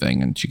Shotzi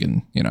thing and she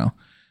can,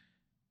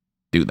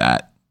 do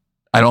that.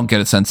 I don't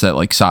get a sense that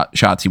like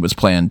Shotzi was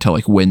planned to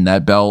like win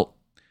that belt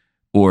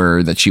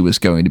or that she was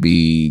going to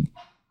be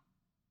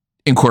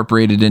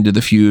incorporated into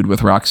the feud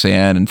with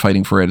Roxanne and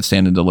fighting for it to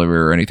Stand and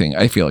Deliver or anything.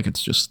 I feel like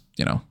it's just,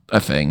 a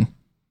thing,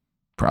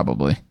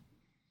 probably.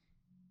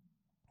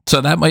 So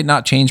that might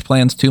not change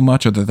plans too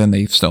much, other than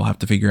they still have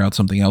to figure out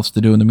something else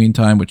to do in the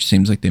meantime, which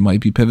seems like they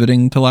might be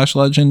pivoting to Lash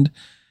Legend.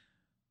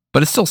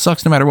 But it still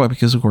sucks no matter what,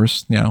 because of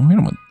course, we don't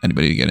want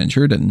anybody to get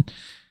injured. And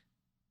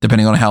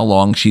depending on how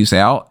long she's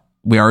out,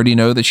 we already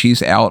know that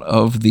she's out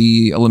of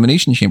the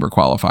Elimination Chamber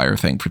qualifier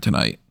thing for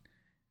tonight.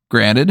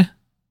 Granted,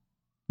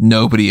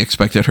 nobody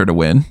expected her to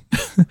win.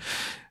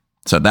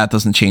 So that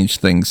doesn't change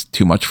things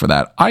too much for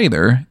that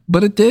either.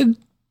 But it did,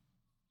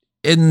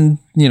 in,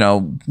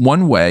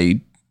 one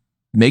way,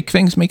 make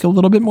things make a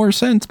little bit more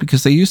sense,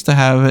 because they used to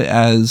have it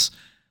as,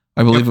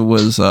 I believe it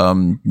was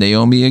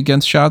Naomi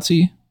against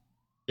Shotzi.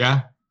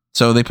 Yeah.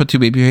 So they put two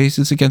baby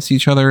faces against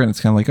each other, and it's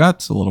kind of like,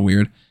 that's a little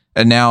weird.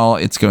 And now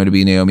it's going to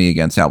be Naomi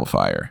against Alba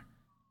Fire.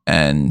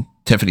 And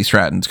Tiffany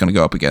Stratton's going to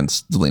go up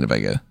against Zelina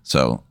Vega.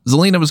 So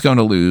Zelina was going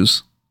to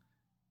lose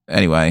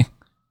anyway.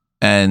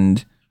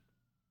 And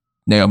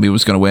Naomi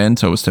was going to win,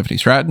 so was Tiffany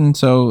Stratton.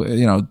 So,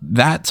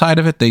 that side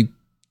of it, they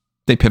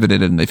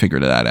pivoted and they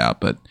figured that out.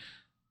 But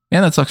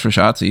man, that sucks for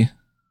Shotzi.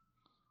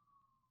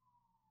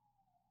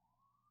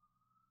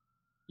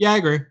 Yeah, I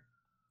agree.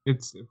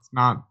 It's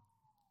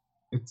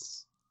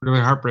really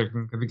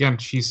heartbreaking, because again,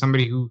 she's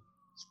somebody who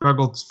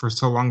struggled for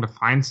so long to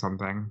find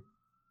something,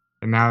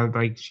 and now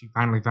like she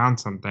finally found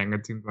something.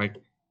 It seems like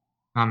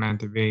not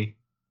meant to be.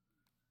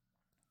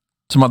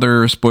 Some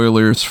other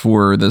spoilers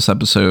for this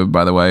episode,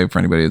 by the way, for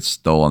anybody that's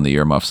still on the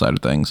earmuff side of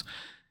things.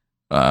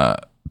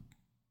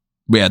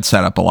 We had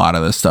set up a lot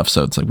of this stuff,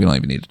 so it's like we don't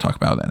even need to talk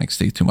about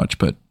NXT too much,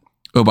 but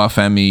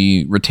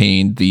Obafemi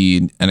retained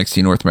the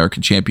NXT North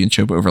American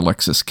Championship over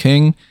Lexis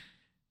King,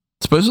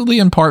 supposedly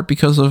in part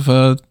because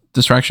of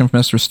distraction from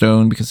Mr.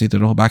 Stone, because they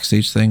did a whole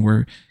backstage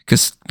thing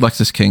because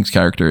Lexis King's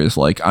character is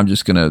like, I'm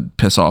just going to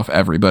piss off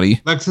everybody.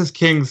 Lexis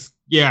King's,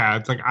 yeah,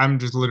 it's like, I'm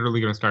just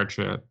literally going to start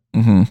shit.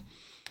 Mm-hmm.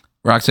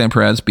 Roxanne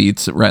Perez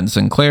beats Ren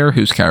Sinclair,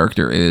 whose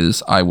character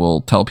is, I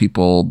will tell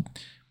people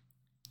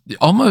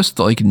almost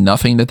like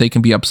nothing that they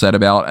can be upset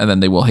about, and then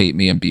they will hate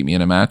me and beat me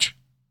in a match.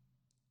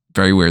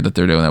 Very weird that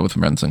they're doing that with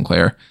Ren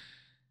Sinclair.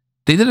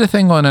 They did a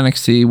thing on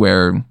NXT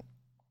where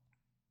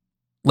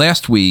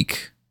last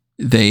week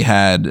they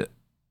had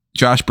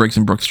Josh Briggs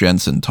and Brooks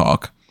Jensen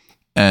talk,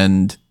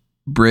 and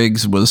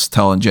Briggs was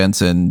telling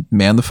Jensen,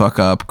 man the fuck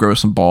up, grow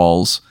some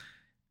balls,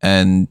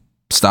 and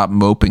stop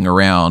moping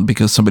around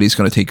because somebody's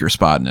going to take your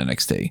spot in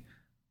NXT.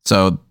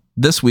 So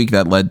this week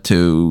that led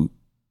to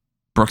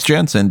Brooks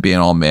Jensen being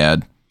all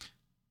mad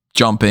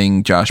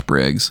jumping Josh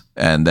Briggs.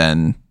 And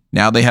then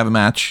now they have a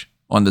match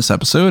on this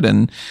episode,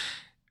 and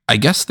I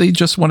guess they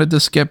just wanted to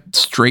skip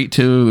straight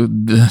to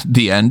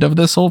the end of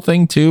this whole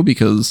thing too,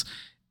 because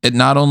it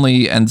not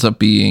only ends up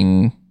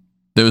being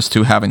those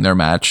two having their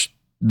match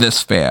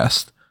this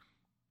fast,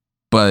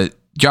 but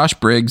Josh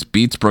Briggs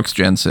beats Brooks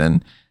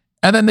Jensen,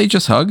 and then they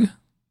just hug.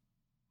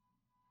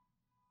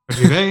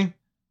 Do they?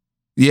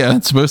 Yeah,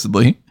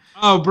 supposedly.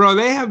 Oh, bro,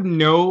 they have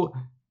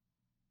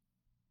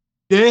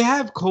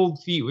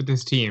cold feet with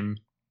this team.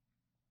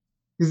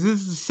 Because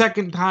this is the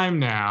second time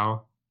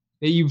now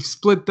that you've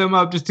split them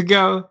up just to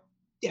go,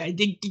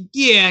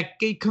 yeah,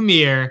 come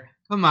here.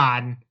 Come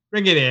on,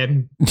 bring it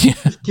in. Yeah.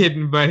 Just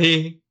kidding,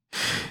 buddy.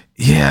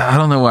 Yeah, I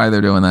don't know why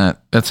they're doing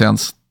that. That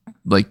sounds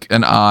like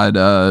an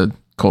odd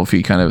cold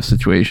feet kind of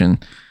situation.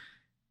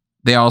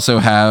 They also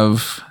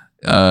have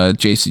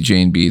JC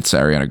Jane beats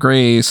Ariana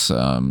Grace.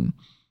 I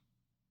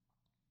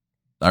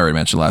already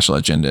mentioned Lash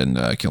Legend and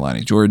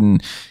Kehlani Jordan.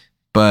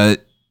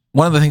 But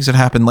one of the things that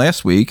happened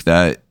last week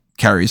that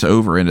carries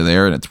over into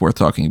there, and it's worth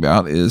talking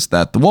about, is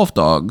that the Wolf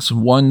Dogs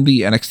won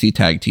the NXT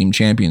Tag Team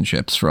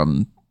Championships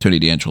from Tony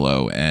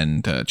D'Angelo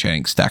and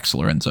Channing Stacks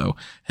Lorenzo.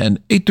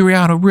 And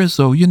Adriana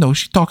Rizzo,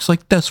 she talks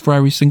like this for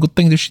every single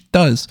thing that she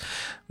does,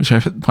 which I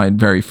find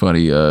very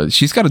funny.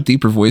 She's got a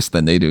deeper voice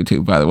than they do,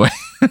 too, by the way.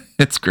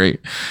 It's great.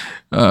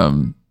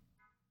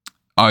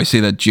 I see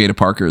that Jada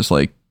Parker is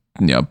like,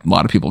 a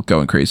lot of people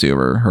going crazy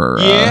over her.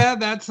 Yeah,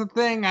 that's the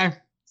thing. I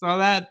saw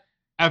that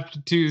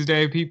after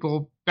Tuesday.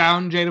 People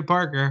found Jada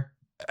Parker.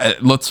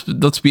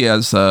 Let's be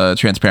as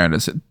transparent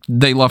as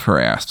they love her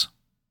ass.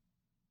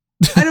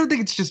 I don't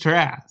think it's just her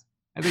ass.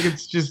 I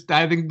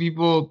think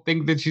people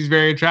think that she's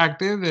very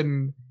attractive,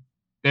 and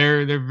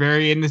they're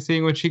very into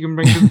seeing what she can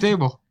bring to the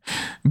table.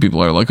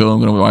 People are like, oh, I'm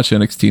going to watch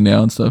NXT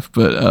now and stuff.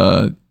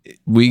 But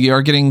we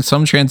are getting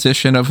some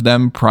transition of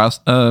them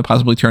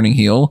possibly turning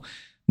heel,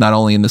 not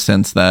only in the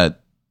sense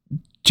that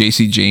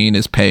JC Jane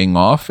is paying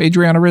off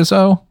Adriana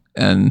Rizzo,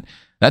 and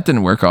that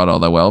didn't work out all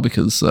that well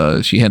because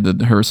she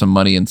handed her some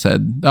money and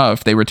said, oh,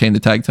 if they retain the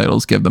tag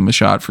titles, give them a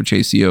shot for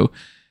JCU.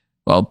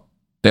 Well,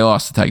 they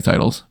lost the tag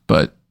titles,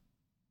 but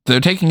they're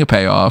taking a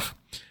payoff.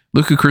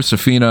 Luca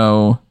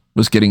Crucifino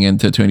was getting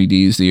into Tony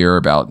D's ear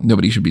about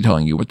nobody should be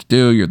telling you what to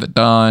do. You're the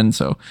Don.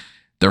 So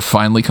they're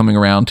finally coming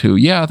around to,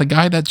 the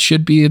guy that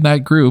should be in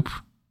that group,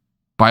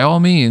 by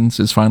all means,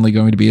 is finally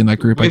going to be in that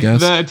group, I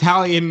guess. The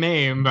Italian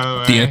name, by the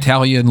way. The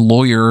Italian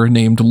lawyer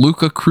named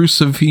Luca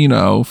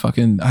Crucifino.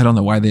 I don't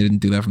know why they didn't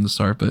do that from the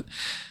start, but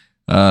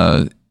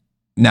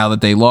now that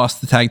they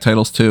lost the tag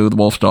titles to the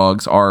Wolf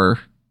Dogs are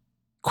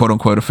quote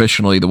unquote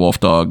officially the Wolf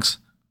Dogs,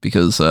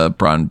 because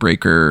Braun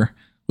Breaker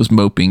was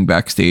moping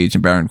backstage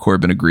and Baron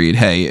Corbin agreed,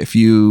 hey, if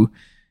you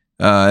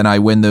and I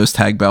win those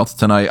tag belts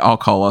tonight, I'll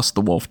call us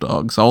the Wolf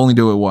Dogs. I'll only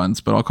do it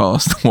once, but I'll call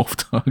us the Wolf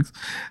Dogs.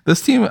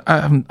 This team,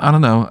 I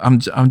don't know.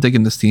 I'm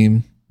digging this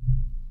team.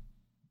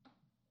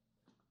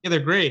 Yeah, they're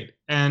great,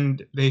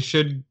 and they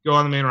should go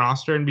on the main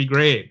roster and be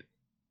great.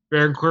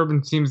 Baron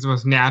Corbin seems the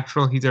most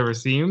natural he's ever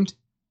seemed.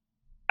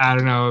 I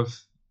don't know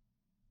if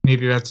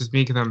maybe that's just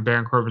me because I'm a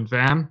Baron Corbin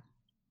fan,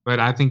 but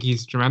I think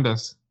he's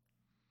tremendous.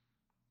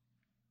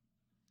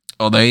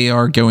 Oh, they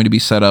are going to be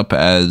set up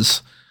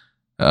as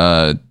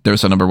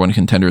there's a number one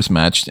contenders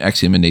match.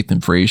 Axiom and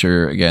Nathan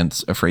Frazier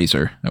against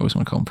Fraser. I always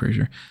want to call him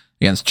Frazier,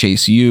 against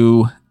Chase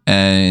U,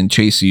 and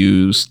Chase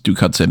U's Duke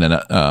Hudson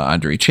and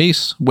Andre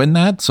Chase win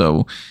that.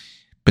 So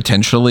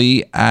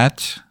potentially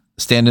at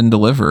Stand and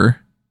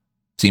Deliver,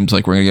 seems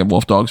like we're gonna get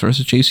Wolf Dogs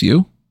versus Chase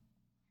U.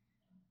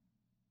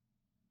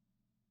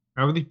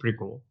 That would be pretty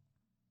cool.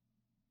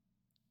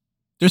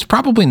 There's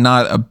probably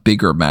not a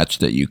bigger match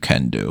that you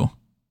can do,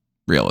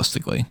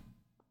 realistically.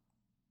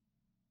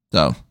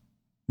 So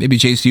maybe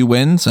JCU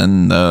wins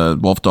and the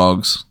Wolf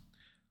Dogs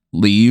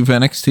leave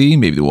NXT.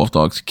 Maybe the Wolf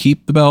Dogs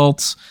keep the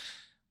belts.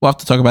 We'll have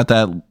to talk about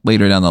that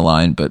later down the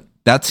line, but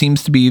that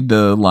seems to be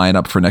the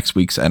lineup for next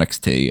week's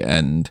NXT.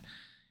 And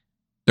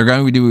they're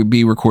going to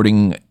be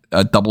recording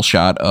a double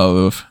shot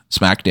of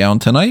SmackDown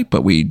tonight,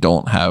 but we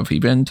don't have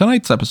even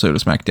tonight's episode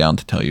of SmackDown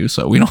to tell you,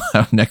 so we don't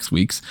have next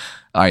week's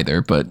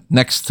either. But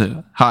next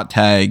to Hot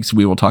Tags,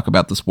 we will talk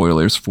about the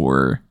spoilers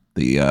for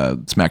the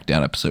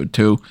SmackDown episode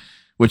 2,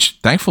 which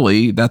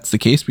thankfully that's the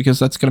case because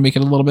that's going to make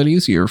it a little bit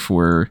easier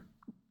for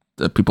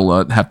the people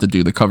that have to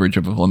do the coverage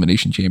of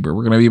Elimination Chamber.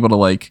 We're going to be able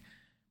to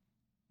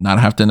not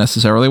have to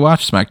necessarily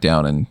watch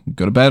SmackDown and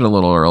go to bed a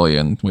little early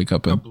and wake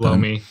up. Don't blow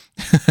me.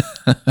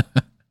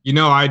 You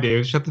know I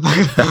do. Shut the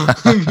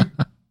fuck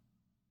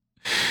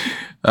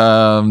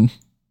up.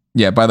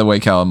 Yeah, by the way,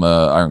 Callum,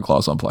 Iron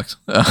Claw's on Plex.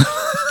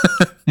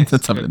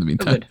 That's something in the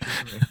meantime.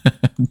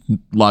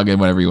 Log in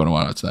whenever you want to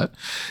watch that.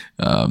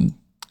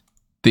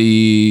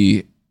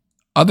 The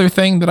other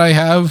thing that I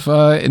have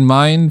in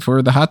mind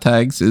for the hot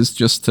tags is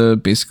just to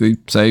basically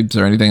say, is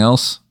there anything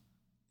else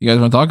you guys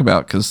want to talk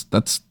about? Because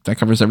that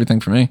covers everything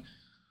for me.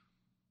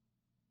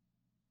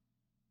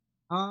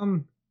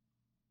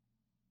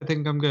 I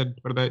think I'm good.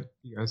 What about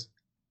you guys?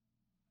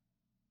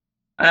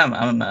 I'm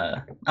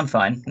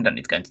fine. I don't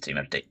need to go into too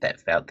much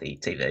depth about the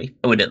TV.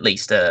 I would at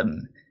least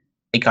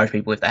encourage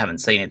people, if they haven't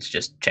seen it, to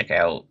just check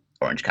out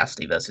Orange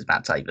Cassidy versus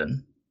Matt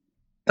Taven.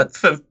 But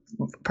for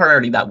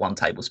primarily that one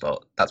table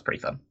spot, that's pretty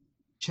fun.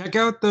 Check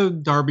out the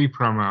Darby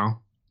promo.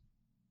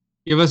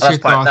 Give us your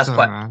thoughts on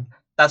that.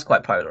 That's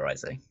quite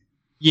polarizing.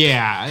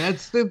 Yeah,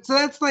 that's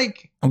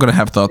like... I'm going to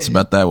have thoughts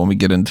about that when we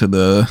get into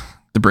the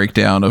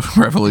breakdown of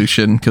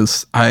Revolution,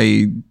 because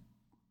I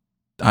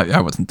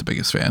wasn't the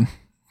biggest fan.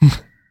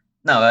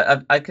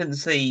 No, I can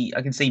see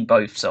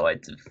both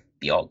sides of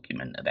the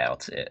argument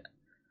about it.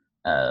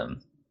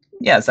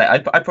 So I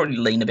probably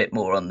lean a bit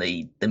more on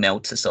the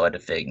Meltzer side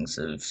of things,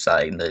 of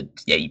saying that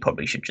you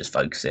probably should just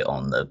focus it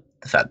on the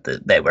fact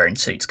that they're wearing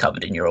suits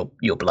covered in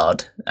your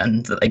blood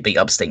and that they beat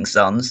up Sting's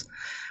sons,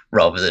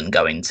 rather than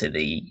going to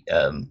the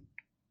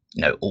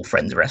all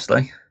friends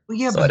wrestling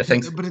side of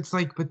things. But it's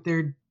like, but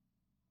they're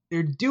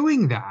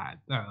doing that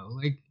though.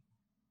 Like,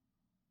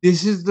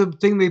 this is the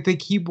thing that they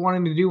keep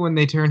wanting to do when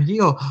they turn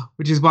heel,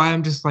 which is why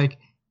I'm just like,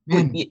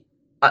 man.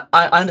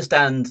 I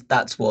understand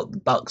that's what the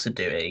Bucks are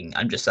doing.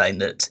 I'm just saying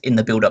that in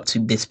the build up to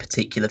this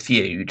particular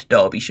feud,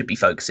 Darby should be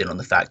focusing on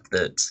the fact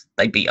that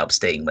they beat up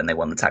Sting when they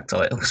won the tag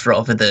titles,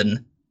 rather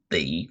than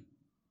the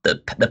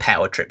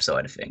power trip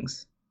side of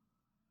things.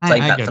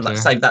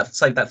 Save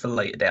that for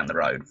later down the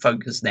road.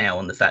 Focus now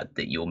on the fact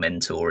that your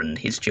mentor and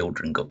his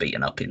children got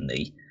beaten up in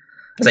the...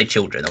 I say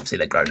children, obviously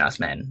they're grown ass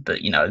men, but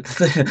they're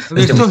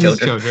still his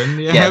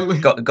children.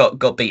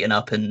 Got beaten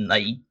up, and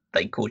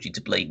they caused you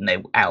to bleed, and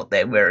they're out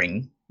there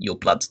wearing your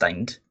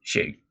bloodstained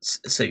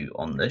suit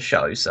on the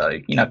show. So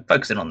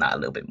focusing on that a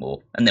little bit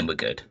more, and then we're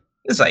good.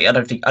 I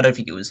don't think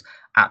it was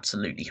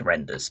absolutely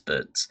horrendous,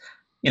 but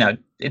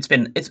it's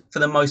for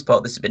the most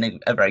part, this has been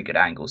a very good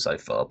angle so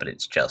far. But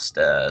it's just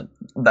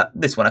that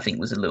this one I think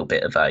was a little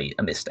bit of a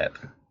misstep.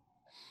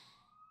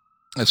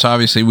 So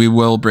obviously we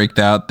will break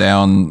that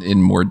down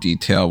in more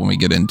detail when we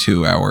get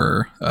into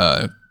our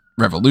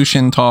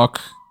Revolution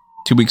talk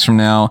 2 weeks from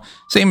now.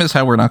 Same as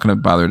how we're not going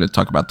to bother to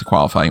talk about the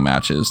qualifying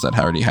matches that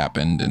already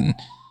happened and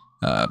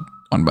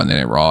on Monday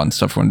Night Raw and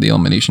stuff from the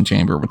Elimination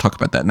Chamber. We'll talk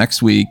about that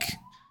next week.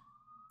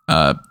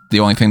 The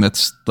only thing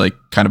that's like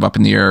kind of up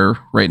in the air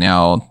right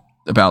now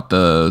about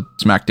the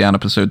SmackDown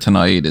episode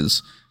tonight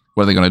is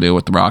what are they going to do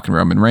with The Rock and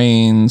Roman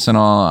Reigns and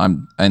all.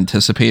 I'm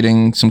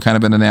anticipating some kind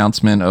of an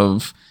announcement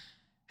of,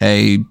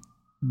 hey,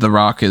 The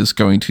Rock is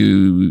going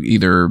to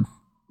either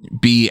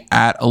be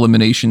at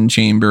Elimination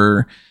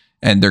Chamber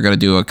and they're going to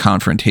do a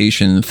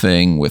confrontation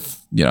thing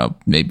with,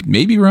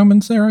 maybe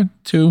Roman's there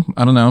too.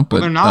 I don't know.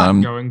 But they're not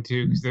going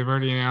to, because they've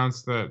already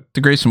announced that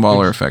the Grayson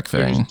Waller effect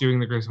thing. They're just doing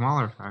the Grayson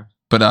Waller effect.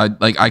 But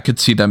I could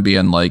see them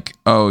being like,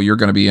 oh, you're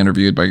going to be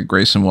interviewed by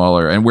Grayson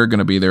Waller and we're going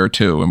to be there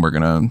too. And we're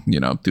going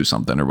to, do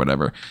something or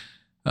whatever.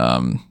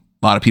 A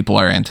lot of people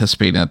are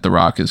anticipating that The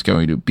Rock is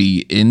going to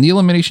be in the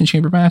Elimination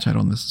Chamber match. I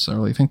don't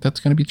necessarily think that's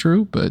going to be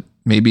true, but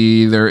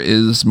maybe there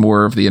is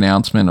more of the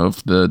announcement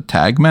of the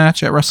tag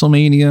match at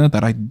WrestleMania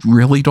that I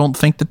really don't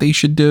think that they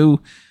should do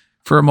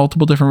for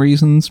multiple different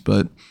reasons.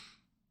 But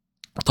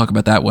I'll talk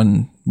about that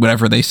when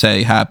whatever they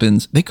say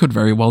happens. They could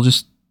very well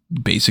just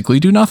basically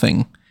do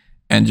nothing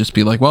and just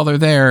be like, well, they're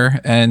there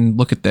and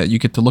look at that. You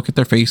get to look at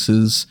their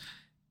faces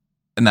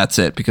and that's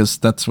it, because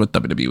that's what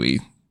WWE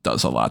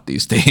does a lot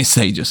these days.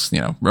 They just,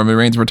 Roman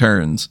Reigns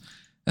returns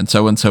and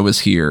so is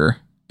here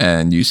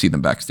and you see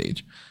them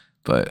backstage.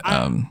 But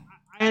I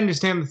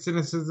understand the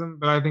cynicism,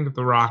 but I think if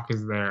The Rock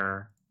is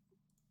there,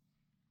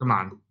 come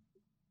on,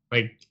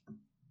 like,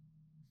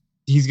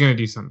 he's gonna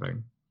do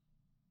something.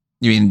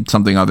 You mean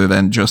something other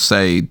than just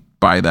say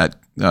buy that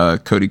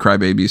Cody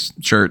Crybaby's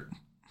shirt?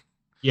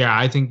 Yeah,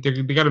 I think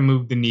they got to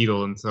move the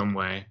needle in some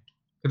way,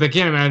 because I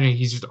can't imagine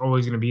he's just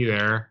always gonna be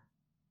there,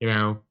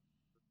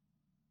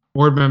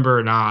 board member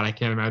or not. I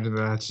can't imagine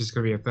that's just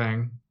going to be a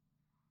thing.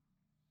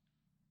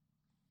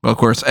 Well, of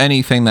course,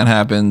 anything that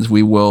happens,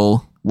 we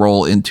will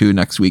roll into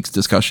next week's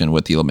discussion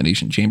with the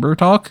Elimination Chamber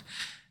talk,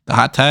 the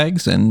hot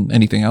tags, and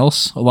anything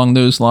else along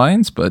those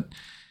lines. But,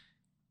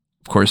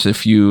 of course,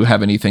 if you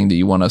have anything that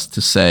you want us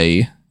to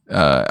say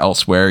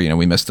elsewhere,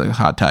 we missed a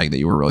hot tag that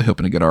you were really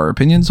hoping to get our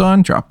opinions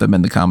on, drop them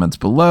in the comments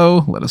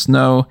below. Let us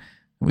know.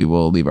 We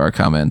will leave our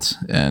comments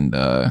and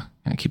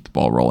keep the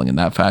ball rolling in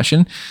that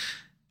fashion.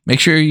 Make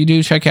sure you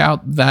do check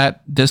out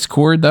that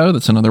Discord, though.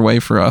 That's another way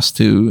for us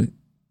to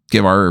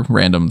give our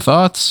random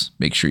thoughts.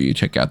 Make sure you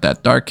check out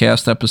that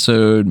Darkcast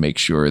episode. Make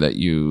sure that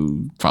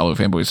you follow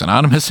Fanboys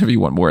Anonymous if you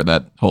want more of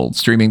that whole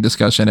streaming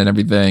discussion and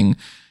everything.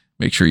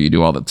 Make sure you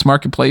do all that's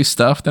marketplace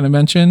stuff that I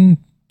mentioned.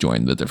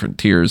 Join the different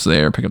tiers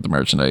there, pick up the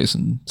merchandise,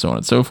 and so on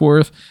and so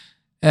forth.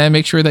 And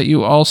make sure that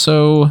you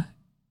also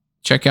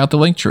check out the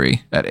link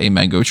tree at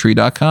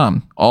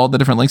amangotree.com. All the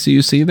different links that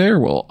you see there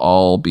will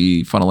all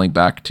be funneling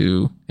back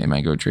to a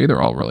Mango Tree.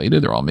 They're all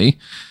related. They're all me.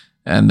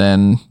 And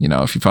then,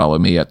 if you follow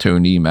me at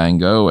Tony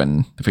Mango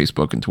and the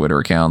Facebook and Twitter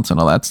accounts and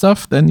all that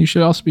stuff, then you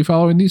should also be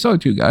following these other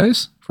two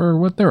guys for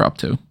what they're up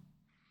to.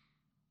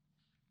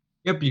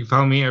 Yep, you can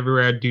follow me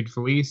everywhere at Dude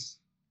Felice.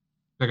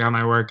 Check out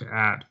my work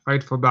at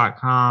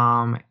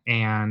Fightful.com,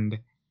 and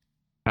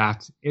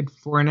that's it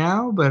for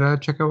now. But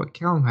check out what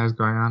Callum has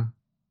going on.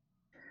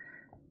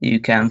 You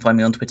can find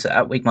me on Twitter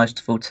at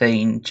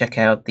WeekMost14. Check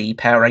out the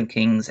Power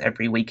Rankings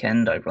every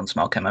weekend over on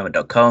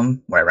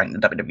smartcatmoment.com, where I rank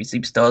the WWE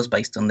superstars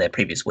based on their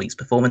previous week's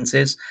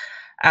performances.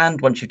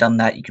 And once you've done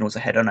that, you can also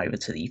head on over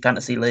to the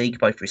Fantasy League,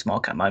 both through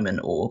Smart Cat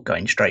Moment or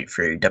going straight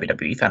through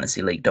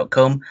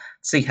WWEFantasyLeague.com to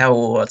see how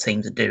all our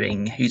teams are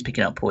doing, who's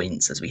picking up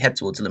points as we head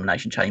towards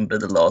Elimination Chamber,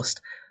 the last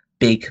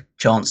big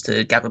chance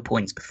to gather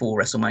points before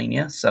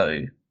WrestleMania.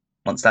 So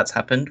once that's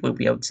happened, we'll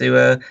be able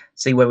to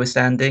see where we're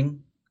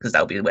standing, because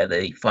that'll be where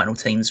the final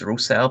teams are all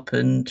set up,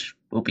 and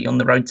we'll be on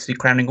the road to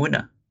crowning a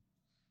winner.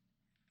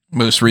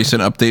 Most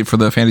recent update for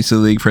the Fantasy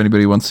League, for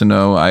anybody who wants to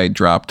know, I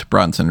dropped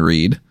Bronson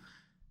Reed.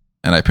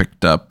 And I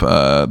picked up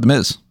The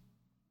Miz.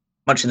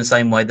 Much in the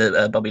same way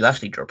that Bobby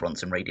Lashley dropped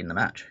Bronson Reed in the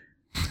match.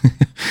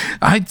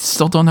 I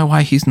still don't know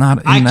why he's not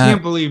in that. I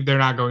can't believe they're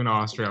not going to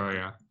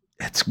Australia.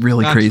 It's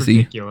really That's crazy.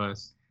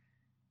 Ridiculous.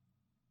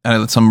 I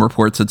know that some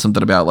reports said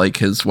something about like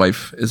his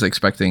wife is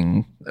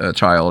expecting a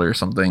child or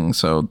something,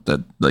 so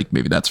that like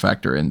maybe that's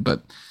factor in,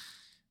 but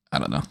I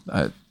don't know.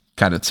 It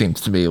kind of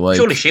seems to me like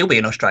surely she'll be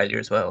in Australia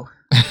as well.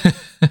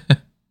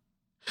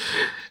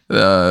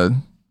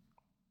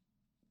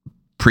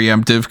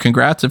 Preemptive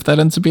congrats if that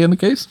ends up being the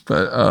case,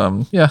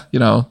 but yeah, you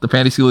know, the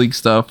Fantasy League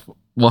stuff,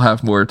 we'll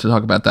have more to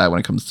talk about that when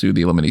it comes to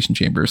the Elimination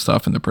Chamber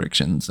stuff and the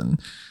predictions, and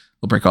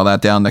we'll break all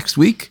that down next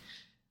week.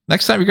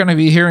 Next time you're going to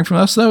be hearing from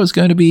us, though, is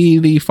going to be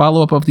the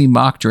follow-up of the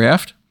mock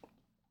draft.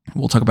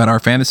 We'll talk about our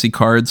fantasy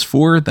cards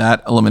for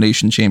that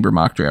Elimination Chamber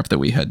mock draft that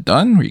we had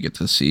done, where you get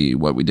to see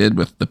what we did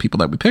with the people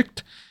that we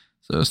picked.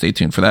 So stay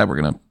tuned for that. We're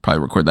going to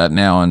probably record that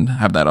now and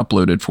have that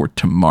uploaded for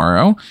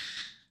tomorrow.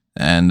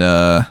 And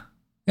yeah,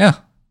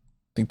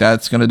 I think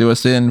that's going to do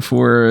us in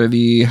for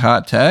the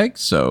hot tag.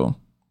 So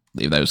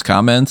leave those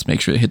comments.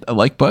 Make sure to hit the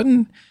like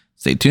button.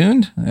 Stay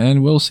tuned,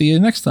 and we'll see you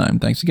next time.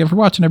 Thanks again for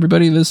watching,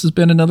 everybody. This has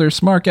been another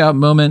Smart Out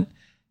moment,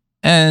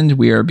 and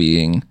we are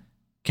being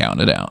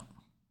counted out.